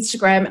on your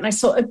Instagram and I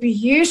saw a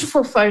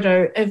beautiful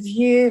photo of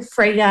you,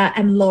 Frida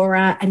and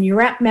Laura, and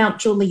you're at Mount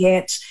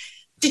Juliet.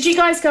 Did you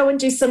guys go and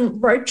do some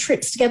road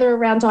trips together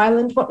around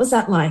Ireland? What was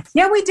that like?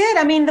 Yeah, we did.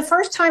 I mean, the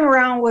first time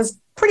around was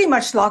pretty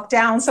much locked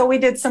down. So we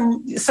did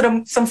some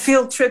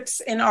field trips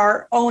in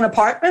our own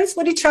apartments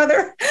with each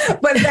other.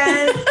 But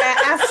then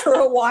after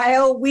a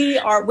while, we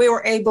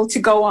were able to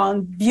go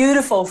on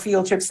beautiful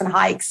field trips and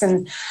hikes.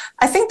 And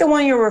I think the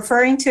one you're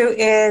referring to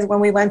is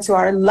when we went to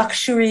our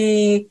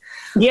luxury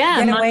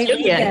getaway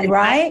weekend,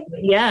 right?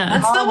 Yeah.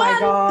 That's the one. My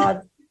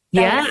God.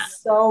 That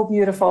was so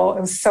beautiful.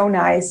 It was so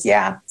nice.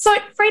 Yeah. So,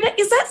 Frida,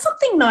 is that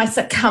something nice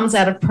that comes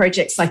out of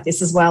projects like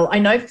this as well? I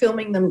know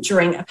filming them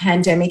during a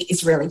pandemic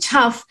is really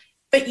tough,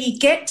 but you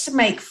get to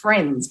make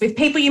friends with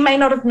people you may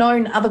not have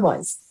known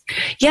otherwise.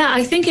 Yeah,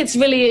 I think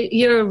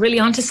you're really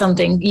onto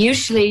something.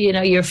 Usually,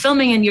 you're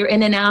filming and you're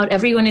in and out.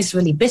 Everyone is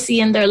really busy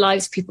in their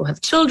lives. People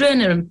have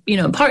children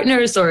and,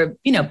 partners or,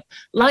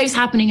 lives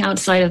happening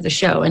outside of the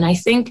show. And I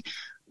think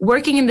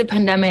working in the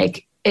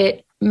pandemic,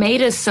 it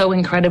made us so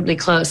incredibly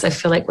close. I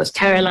feel like with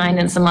Caroline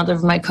and some other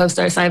of my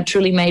co-stars, I have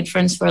truly made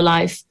friends for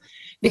life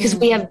because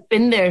we have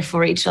been there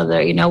for each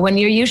other. When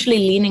you're usually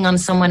leaning on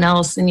someone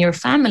else in your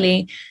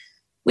family,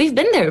 we've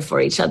been there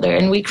for each other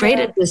and we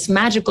created this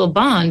magical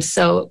bond.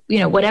 So,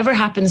 whatever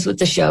happens with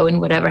the show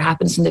and whatever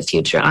happens in the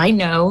future, I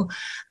know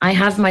I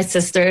have my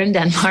sister in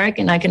Denmark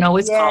and I can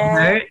always call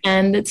her,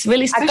 and it's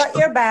really special. I got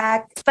your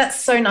back.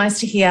 That's so nice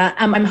to hear.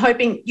 I'm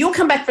hoping you'll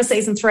come back for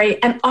season 3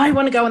 and I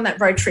want to go on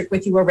that road trip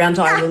with you around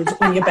Ireland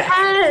when you're back.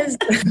 Yes.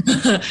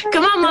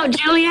 Come on, Mount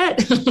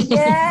Juliet.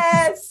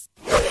 Yes.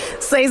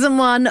 Season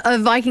 1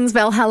 of Vikings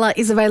Valhalla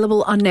is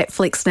available on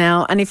Netflix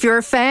now. And if you're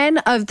a fan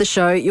of the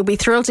show, you'll be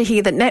thrilled to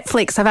hear that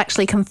Netflix have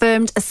actually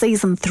confirmed a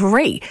season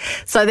 3.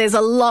 So there's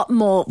a lot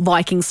more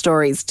Viking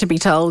stories to be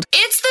told.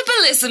 It's the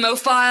Bellissimo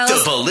Files.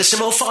 The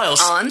Bellissimo Files.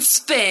 On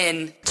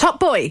Spin. Top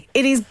Boy,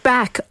 it is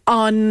back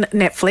on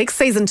Netflix,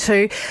 season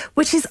 2,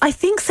 which is, I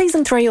think,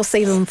 season 3 or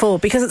season 4,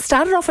 because it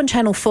started off on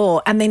Channel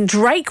 4 and then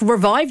Drake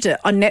revived it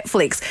on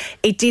Netflix.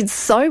 It did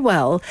so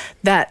well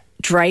that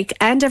Drake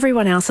and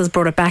everyone else has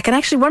brought it back. And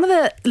actually one of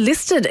the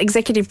listed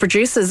executive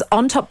producers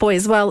on Top Boy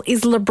as well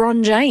is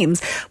LeBron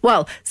James.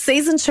 Well,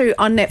 season 2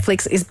 on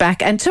Netflix is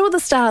back, and two of the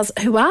stars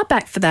who are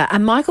back for that are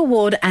Michael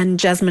Ward and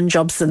Jasmine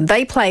Jobson.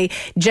 They play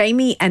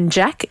Jamie and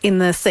Jack in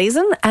the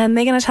season, and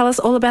they're going to tell us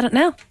all about it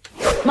now.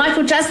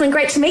 Michael, Jasmine,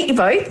 great to meet you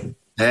both.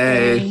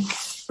 Hey.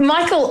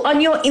 Michael,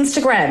 on your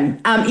Instagram,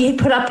 you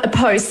put up a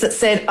post that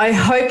said, I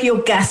hope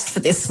you're gassed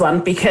for this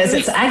one because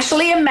it's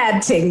actually a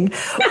mad thing.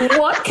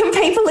 What can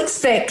people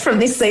expect from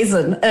this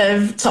season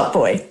of Top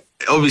Boy?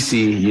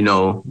 Obviously,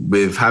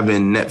 with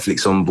having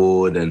Netflix on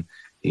board and,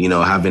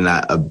 having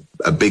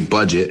a big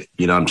budget,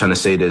 I'm trying to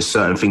say there's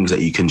certain things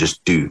that you can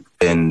just do.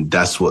 And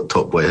that's what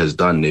Top Boy has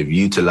done. They've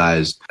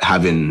utilized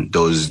having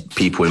those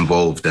people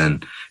involved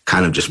and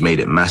kind of just made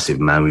it massive,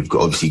 man. We've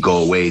got obviously go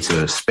away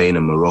to Spain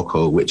and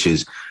Morocco, which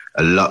is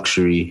a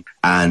luxury,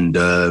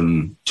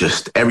 and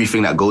just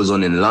everything that goes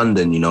on in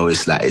London,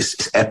 it's like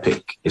it's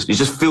epic. It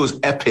just feels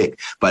epic,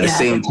 but at the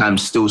same time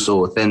still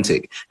so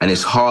authentic. And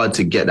it's hard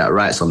to get that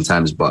right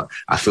sometimes, but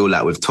I feel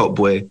like with Top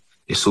Boy,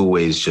 it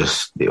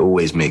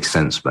always makes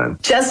sense, man.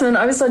 Jasmine,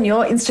 I was on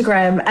your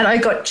Instagram and I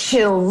got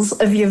chills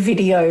of your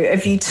video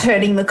of you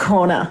turning the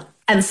corner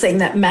and seeing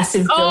that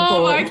massive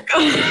billboard. Oh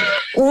my God.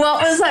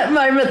 What was that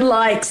moment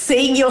like,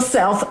 seeing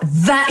yourself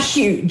that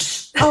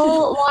huge?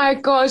 Oh my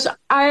gosh,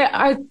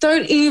 I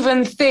don't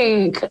even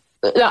think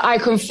that I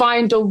can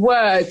find a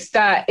word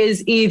that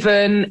is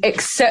even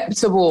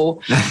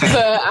acceptable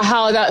for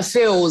how that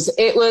feels.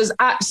 It was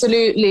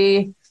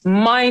absolutely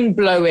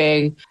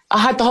mind-blowing. I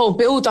had the whole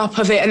build-up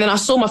of it, and then I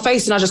saw my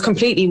face and I just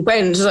completely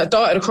went, just like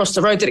darted across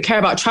the road, didn't care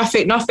about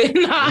traffic, nothing.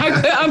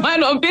 I might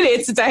not have been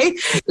here today.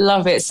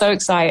 Love it, so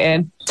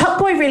exciting. Top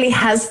Boy really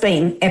has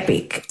been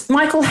epic.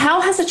 Michael, how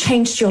has it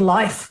changed your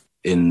life?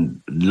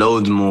 In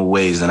loads more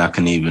ways than I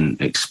can even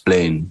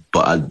explain.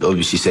 But I'd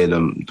obviously say the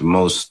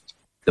most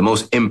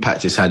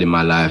impact it's had in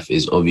my life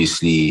is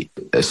obviously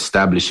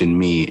establishing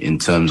me in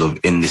terms of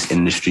in this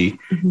industry.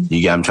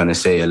 You get what I'm trying to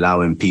say?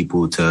 Allowing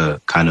people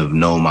to kind of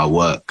know my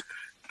work.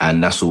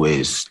 And that's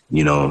always,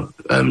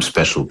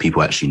 special,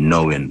 people actually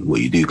knowing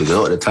what you do. Because a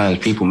lot of the times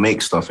people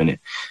make stuff and it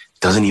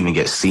doesn't even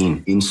get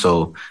seen. And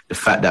so the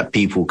fact that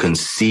people can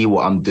see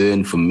what I'm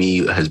doing for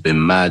me has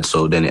been mad.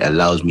 So then it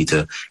allows me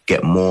to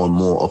get more and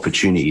more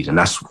opportunities. And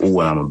that's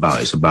all I'm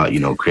about. It's about,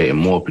 creating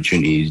more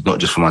opportunities, not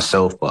just for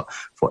myself, but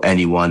for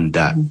anyone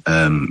that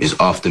is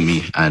after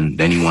me and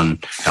anyone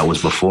that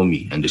was before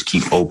me, and just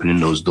keep opening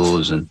those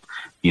doors. And,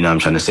 I'm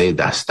trying to say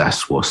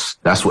that's what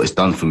it's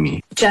done for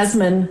me.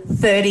 Jasmine,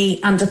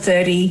 30, under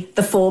 30,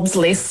 the Forbes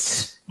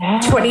list,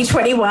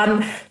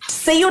 2021.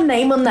 See your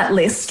name on that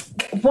list.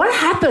 What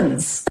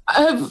happens?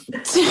 I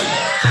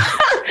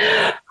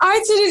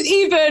didn't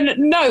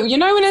even know.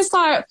 When it's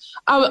like,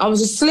 I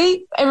was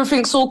asleep,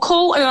 everything's all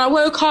cool, and then I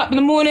woke up in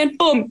the morning,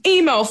 boom,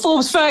 email,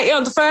 Forbes 30,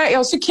 under 30. I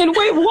was thinking,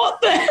 wait,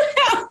 what the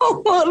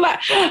hell? Like,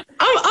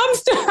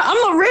 I'm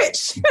not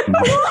rich.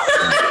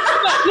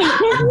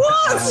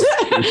 What?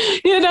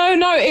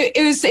 No,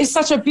 it's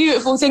such a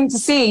beautiful thing to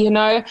see,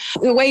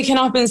 Waking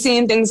up and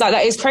seeing things like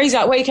that. It's crazy,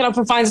 like waking up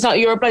and finding out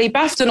you're a bloody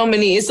BAFTA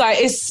nominee. It's like,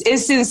 it's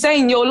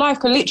insane. Your life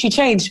can literally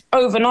change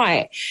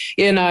overnight.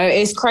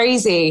 It's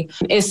crazy.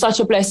 It's such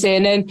a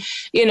blessing. And,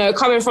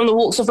 coming from the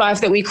walks of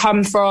life that we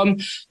come from,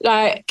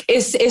 like,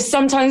 it's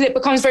sometimes it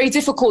becomes very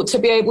difficult to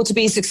be able to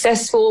be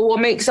successful or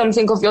make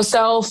something of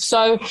yourself.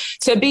 So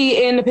to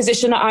be in the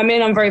position that I'm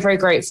in, I'm very, very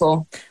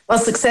grateful. Well,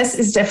 success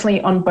is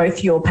definitely on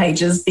both your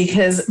pages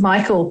because,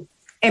 Michael,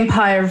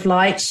 Empire of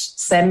Light,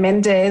 Sam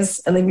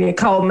Mendes, Olivia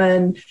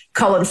Colman,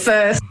 Colin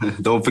Firth.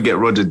 Don't forget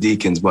Roger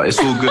Deakins, but it's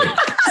all good.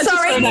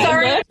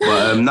 Sorry.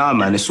 But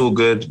man, it's all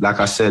good. Like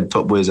I said,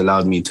 Top Boy has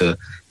allowed me to,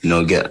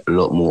 get a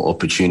lot more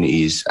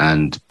opportunities,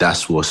 and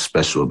that's what's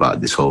special about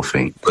this whole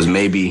thing. Because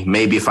maybe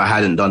if I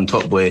hadn't done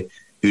Top Boy,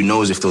 who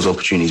knows if those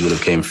opportunities would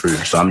have came through.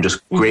 So I'm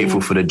just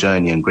grateful for the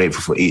journey and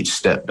grateful for each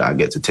step that I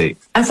get to take.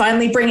 And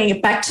finally, bringing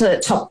it back to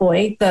Top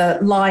Boy, the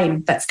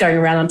line that's going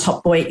around on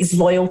Top Boy is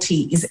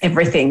loyalty is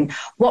everything.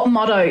 What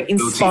motto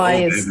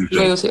inspires...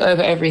 Loyalty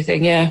over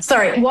everything, yeah.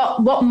 Sorry,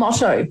 what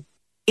motto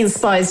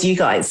inspires you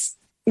guys?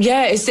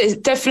 Yeah, it's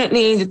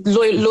definitely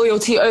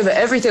loyalty over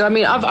everything. I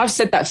mean, I've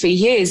said that for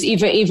years,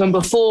 even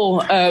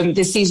before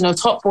this season of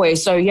Top Boy.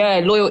 So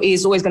yeah, loyalty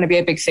is always going to be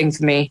a big thing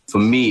for me. For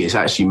me, it's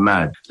actually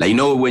mad. Like,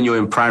 when you're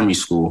in primary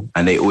school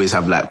and they always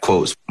have like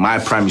quotes. My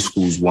primary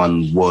school's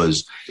one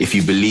was, if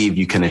you believe,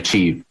 you can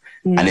achieve.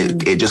 And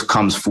it just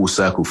comes full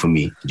circle for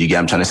me. Do you get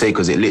what I'm trying to say?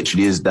 Because it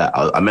literally is that.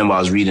 I remember I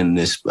was reading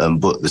this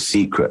book, The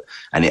Secret,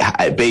 and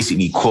it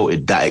basically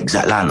quoted that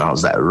exact line. I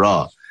was like,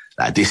 rah,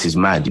 like, this is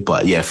mad.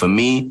 But yeah, for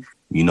me,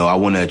 I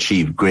want to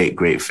achieve great,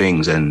 great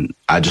things. And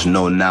I just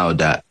know now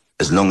that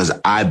as long as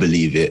I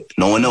believe it,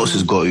 no one else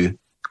has got to,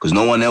 because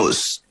no one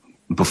else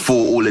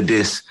before all of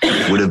this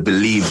would have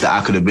believed that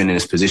I could have been in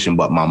this position.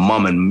 But my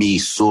mum and me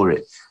saw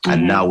it.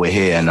 And now we're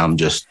here and I'm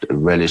just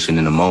relishing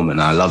in the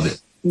moment. I love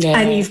it. Yeah.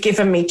 And you've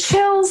given me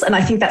chills. And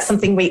I think that's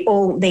something we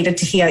all needed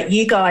to hear.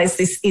 You guys,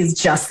 this is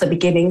just the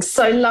beginning.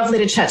 So lovely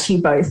to chat to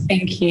you both.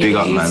 Thank you. Big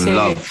up, man.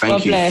 Love.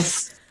 Thank you. God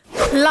bless.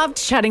 Loved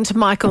chatting to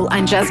Michael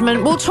and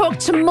Jasmine. We'll talk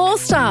to more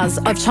stars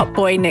of Top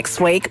Boy next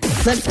week.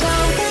 Let's go.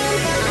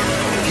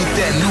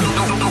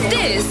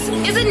 This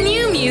is a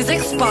new music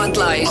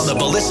spotlight on the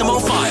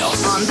Bellissimo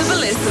Files. On the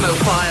Bellissimo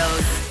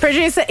Files.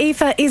 Producer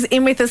Aoife is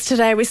in with us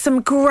today with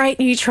some great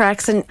new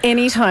tracks, and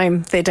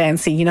anytime they're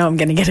dancing, I'm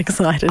going to get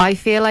excited. I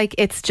feel like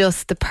it's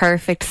just the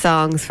perfect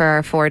songs for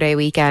our 4-day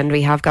weekend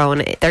we have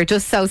going. They're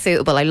just so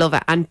suitable. I love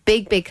it. And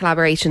big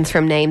collaborations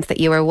from names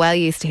that you are well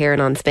used to hearing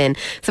on Spin.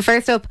 So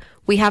first up,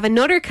 we have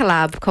another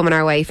collab coming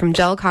our way from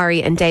Joel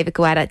Corry and David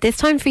Guetta, this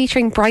time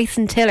featuring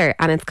Bryson Tiller,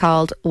 and it's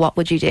called What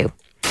Would You Do?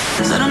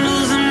 Said I'm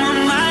losing my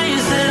mind,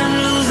 said I'm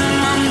losing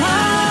my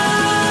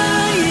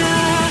mind,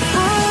 yeah.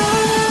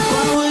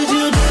 What would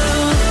you do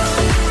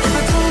if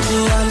I told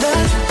you I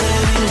love you,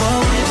 baby? What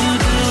would you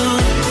do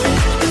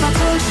if I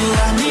told you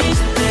I need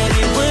you,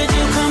 baby? Would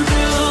you come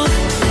through?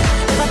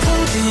 If I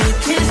told you to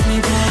kiss me,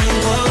 baby,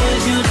 what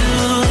would you do?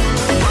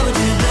 What would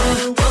you do?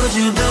 What would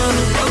you do?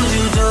 What would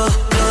you do?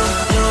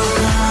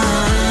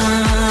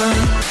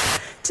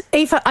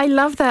 Aoife, I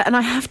love that, and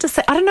I have to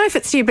say, I don't know if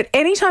it's you, but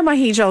anytime I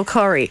hear Joel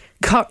Corry,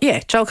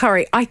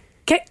 I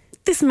get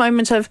this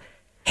moment of,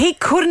 he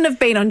couldn't have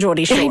been on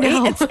Geordie Shore.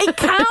 It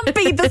can't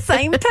be the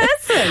same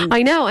person.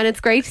 I know, and it's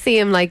great to see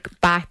him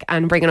back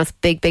and bringing us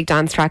big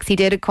dance tracks. He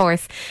did, of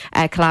course,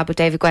 collab with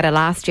David Guetta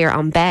last year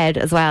on Bed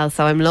as well,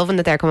 so I'm loving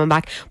that they're coming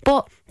back.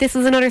 But this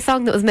was another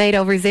song that was made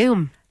over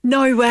Zoom.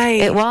 No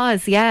way. It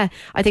was, yeah.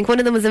 I think one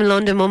of them was in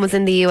London, one was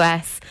in the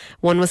US,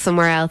 one was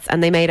somewhere else,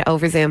 and they made it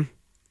over Zoom.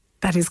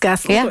 That is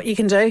gas. Look what you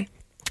can do.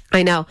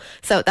 I know.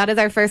 So that is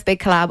our first big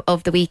collab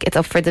of the week. It's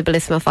up for the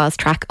Bellissimo Files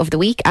track of the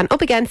week. And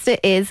up against it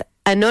is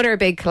another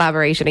big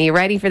collaboration. Are you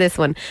ready for this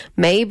one?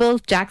 Mabel,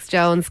 Jax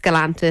Jones,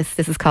 Galantis.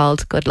 This is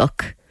called Good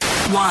Luck.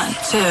 1, 2,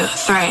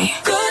 3.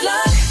 Good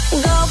luck.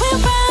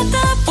 Going round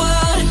the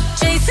world,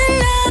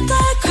 chasing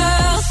other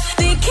girls,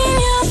 thinking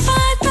you'll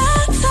find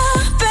better,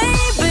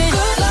 baby.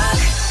 Good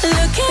luck.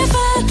 Looking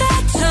for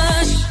that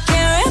touch,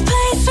 can't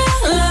replace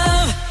real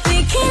love,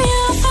 thinking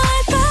you'll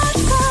find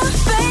better,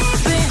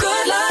 baby.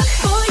 Good luck.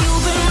 Boy,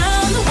 you've been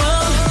around the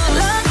world,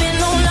 loving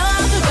on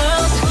other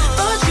girls,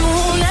 but you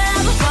will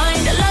never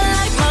find a love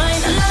like mine,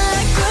 a love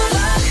like good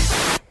luck.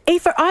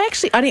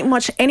 Aoife, I didn't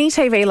watch any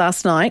TV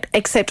last night,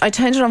 except I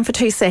turned it on for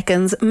 2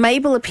 seconds.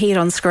 Mabel appeared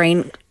on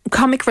screen,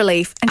 comic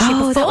relief, and she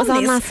performed that was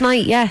on this. last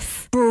night,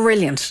 yes.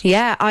 Brilliant.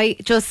 Yeah, I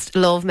just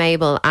love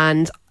Mabel,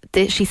 and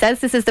she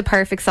says this is the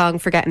perfect song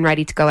for getting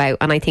ready to go out,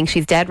 and I think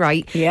she's dead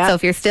right. Yeah. So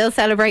if you're still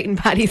celebrating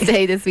Paddy's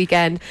Day this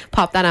weekend,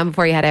 pop that on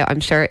before you head out. I'm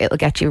sure it'll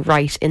get you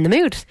right in the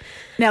mood.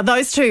 Now,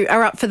 those two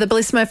are up for the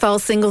Bellissimo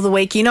Files Single of the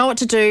Week. You know what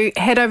to do.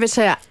 Head over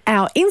to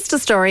our Insta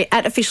story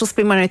at official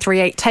Spin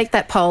 1038. Take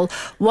that poll.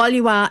 While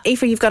you are,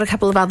 Aoife, you've got a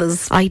couple of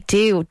others. I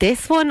do.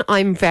 This one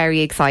I'm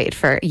very excited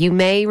for. You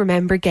may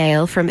remember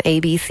Gail from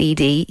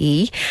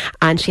ABCDE,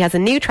 and she has a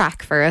new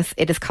track for us.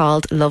 It is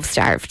called Love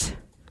Starved.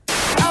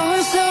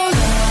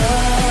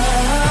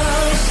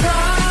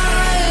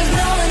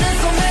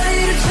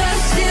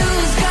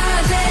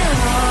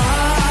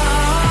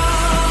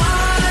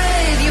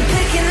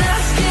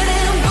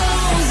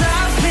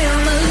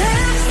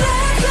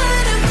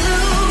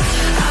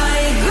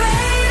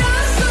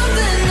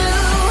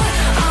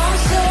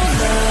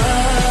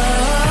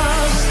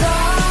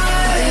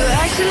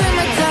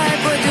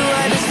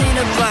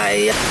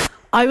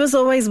 I was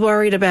always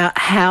worried about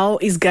how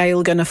is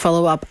Gail going to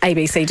follow up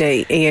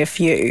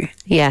ABCDEFU.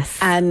 Yes.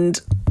 And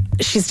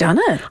she's done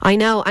it. I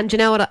know. And do you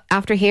know what?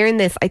 After hearing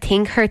this, I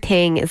think her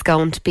thing is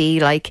going to be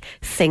like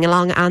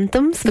sing-along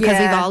anthems, because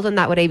we've all done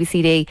that with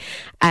ABCD.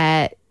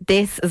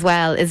 This as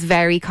well is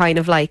very kind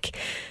of like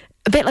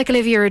a bit like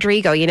Olivia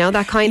Rodrigo, you know,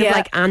 that kind of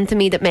like anthem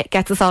that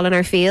gets us all in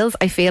our feels.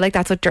 I feel like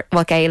that's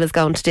what Gail is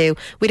going to do.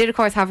 We did, of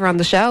course, have her on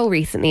the show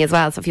recently as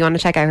well. So if you want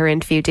to check out her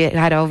interview,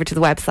 head over to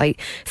the website,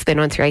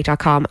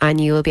 spin138.com,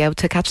 and you will be able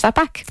to catch that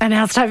back. And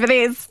now it's time for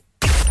this.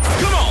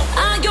 Come on!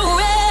 Are you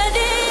ready?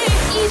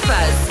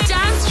 Aoife's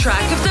Dance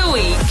Track of the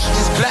Week.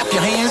 Just clap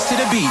your hands to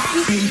the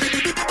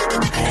beat.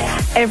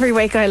 Every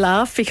week I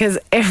laugh because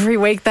every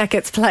week that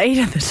gets played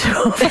and the two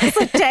of us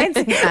are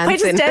dancing. We're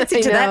just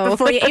dancing to that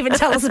before you even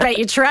tell us about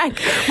your track.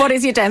 What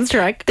is your dance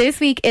track? This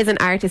week is an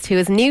artist who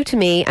is new to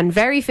me and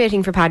very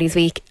fitting for Paddy's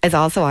Week, is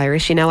also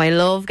Irish. You know, I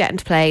love getting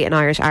to play an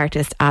Irish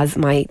artist as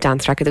my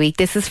dance track of the week.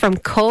 This is from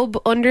Cub_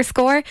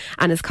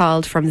 and is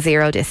called From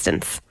Zero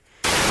Distance.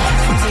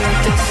 From zero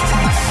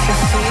distance, you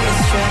see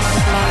it's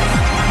just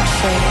like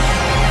shade.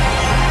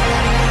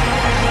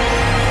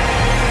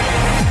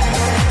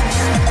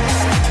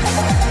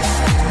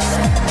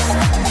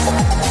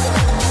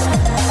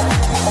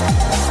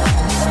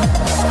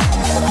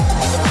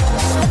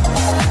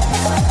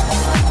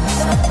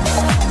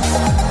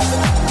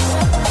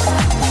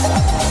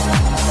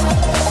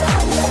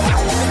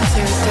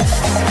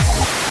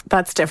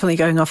 That's definitely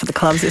going off at the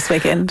clubs this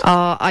weekend.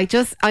 Oh, I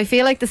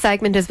feel like the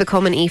segment is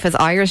becoming Aoife's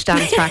Irish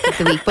dance track of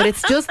the week, but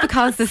it's just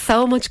because there's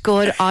so much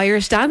good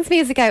Irish dance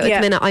music out at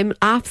the minute. I'm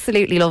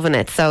absolutely loving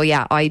it. So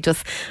yeah,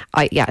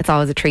 it's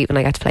always a treat when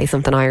I get to play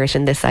something Irish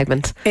in this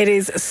segment. It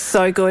is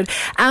so good.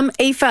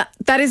 Aoife,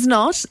 that is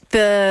not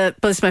the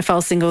Bellissimo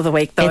Files Single of the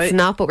Week, though. It's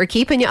not, but we're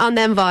keeping you on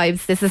them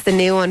vibes. This is the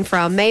new one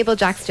from Mabel,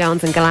 Jax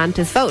Jones and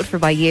Galantis, voted for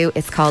by you.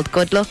 It's called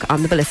Good Luck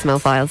on the Bellissimo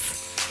Files.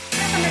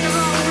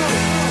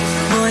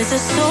 Boys are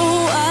so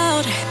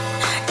out.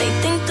 They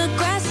think the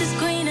grass is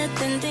greener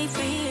than they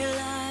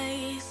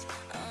realize.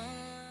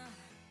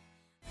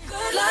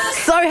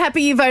 So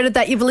happy you voted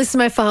that your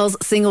Bellissimo Files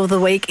Single of the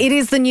Week. It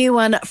is the new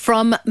one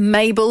from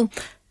Mabel,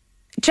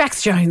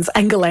 Jax Jones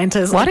and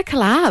Galantis. What a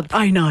collab.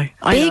 I know.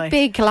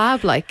 Big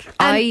collab.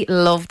 I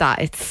love that.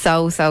 It's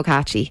so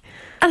catchy.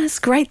 And it's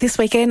great this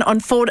weekend on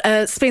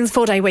Spin's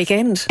 4-day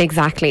weekend.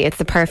 Exactly. It's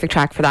the perfect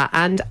track for that.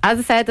 And as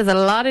I said, there's a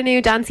lot of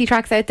new dancey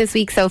tracks out this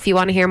week. So if you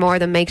want to hear more,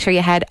 then make sure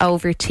you head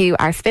over to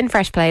our Spin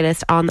Fresh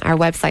playlist on our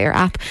website or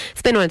app,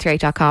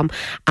 spin138.com,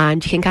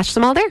 and you can catch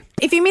them all there.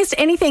 If you missed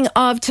anything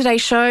of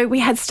today's show, we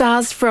had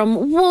stars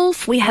from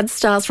Wolf, we had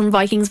stars from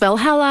Vikings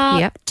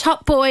Valhalla,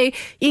 Top Boy.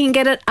 You can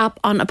get it up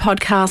on a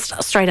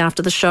podcast straight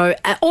after the show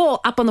or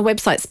up on the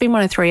website,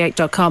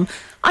 spin1038.com.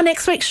 Our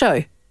next week's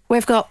show,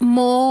 we've got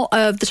more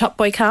of the Top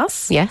Boy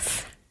cast.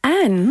 Yes.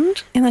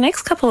 And in the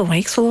next couple of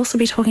weeks, we'll also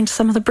be talking to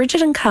some of the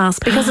Bridgerton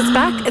cast because it's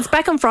back. It's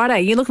back on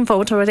Friday. You looking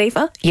forward to it,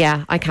 Aoife?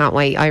 Yeah, I can't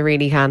wait. I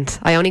really can't.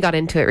 I only got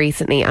into it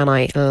recently and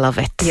I love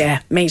it.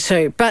 Yeah, me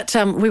too. But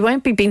we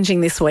won't be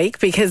binging this week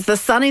because the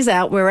sun is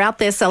out. We're out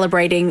there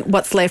celebrating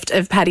what's left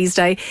of Paddy's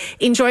Day.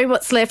 Enjoy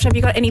what's left. Have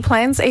you got any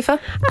plans, Aoife?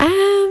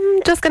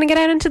 Just going to get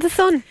out into the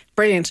sun.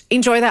 Brilliant.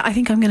 Enjoy that. I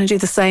think I'm going to do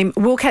the same.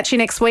 We'll catch you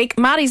next week.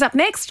 Marty's up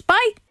next.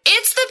 Bye.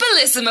 It's the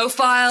Bellissimo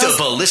Files.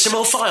 The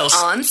Bellissimo Files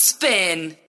On Spin.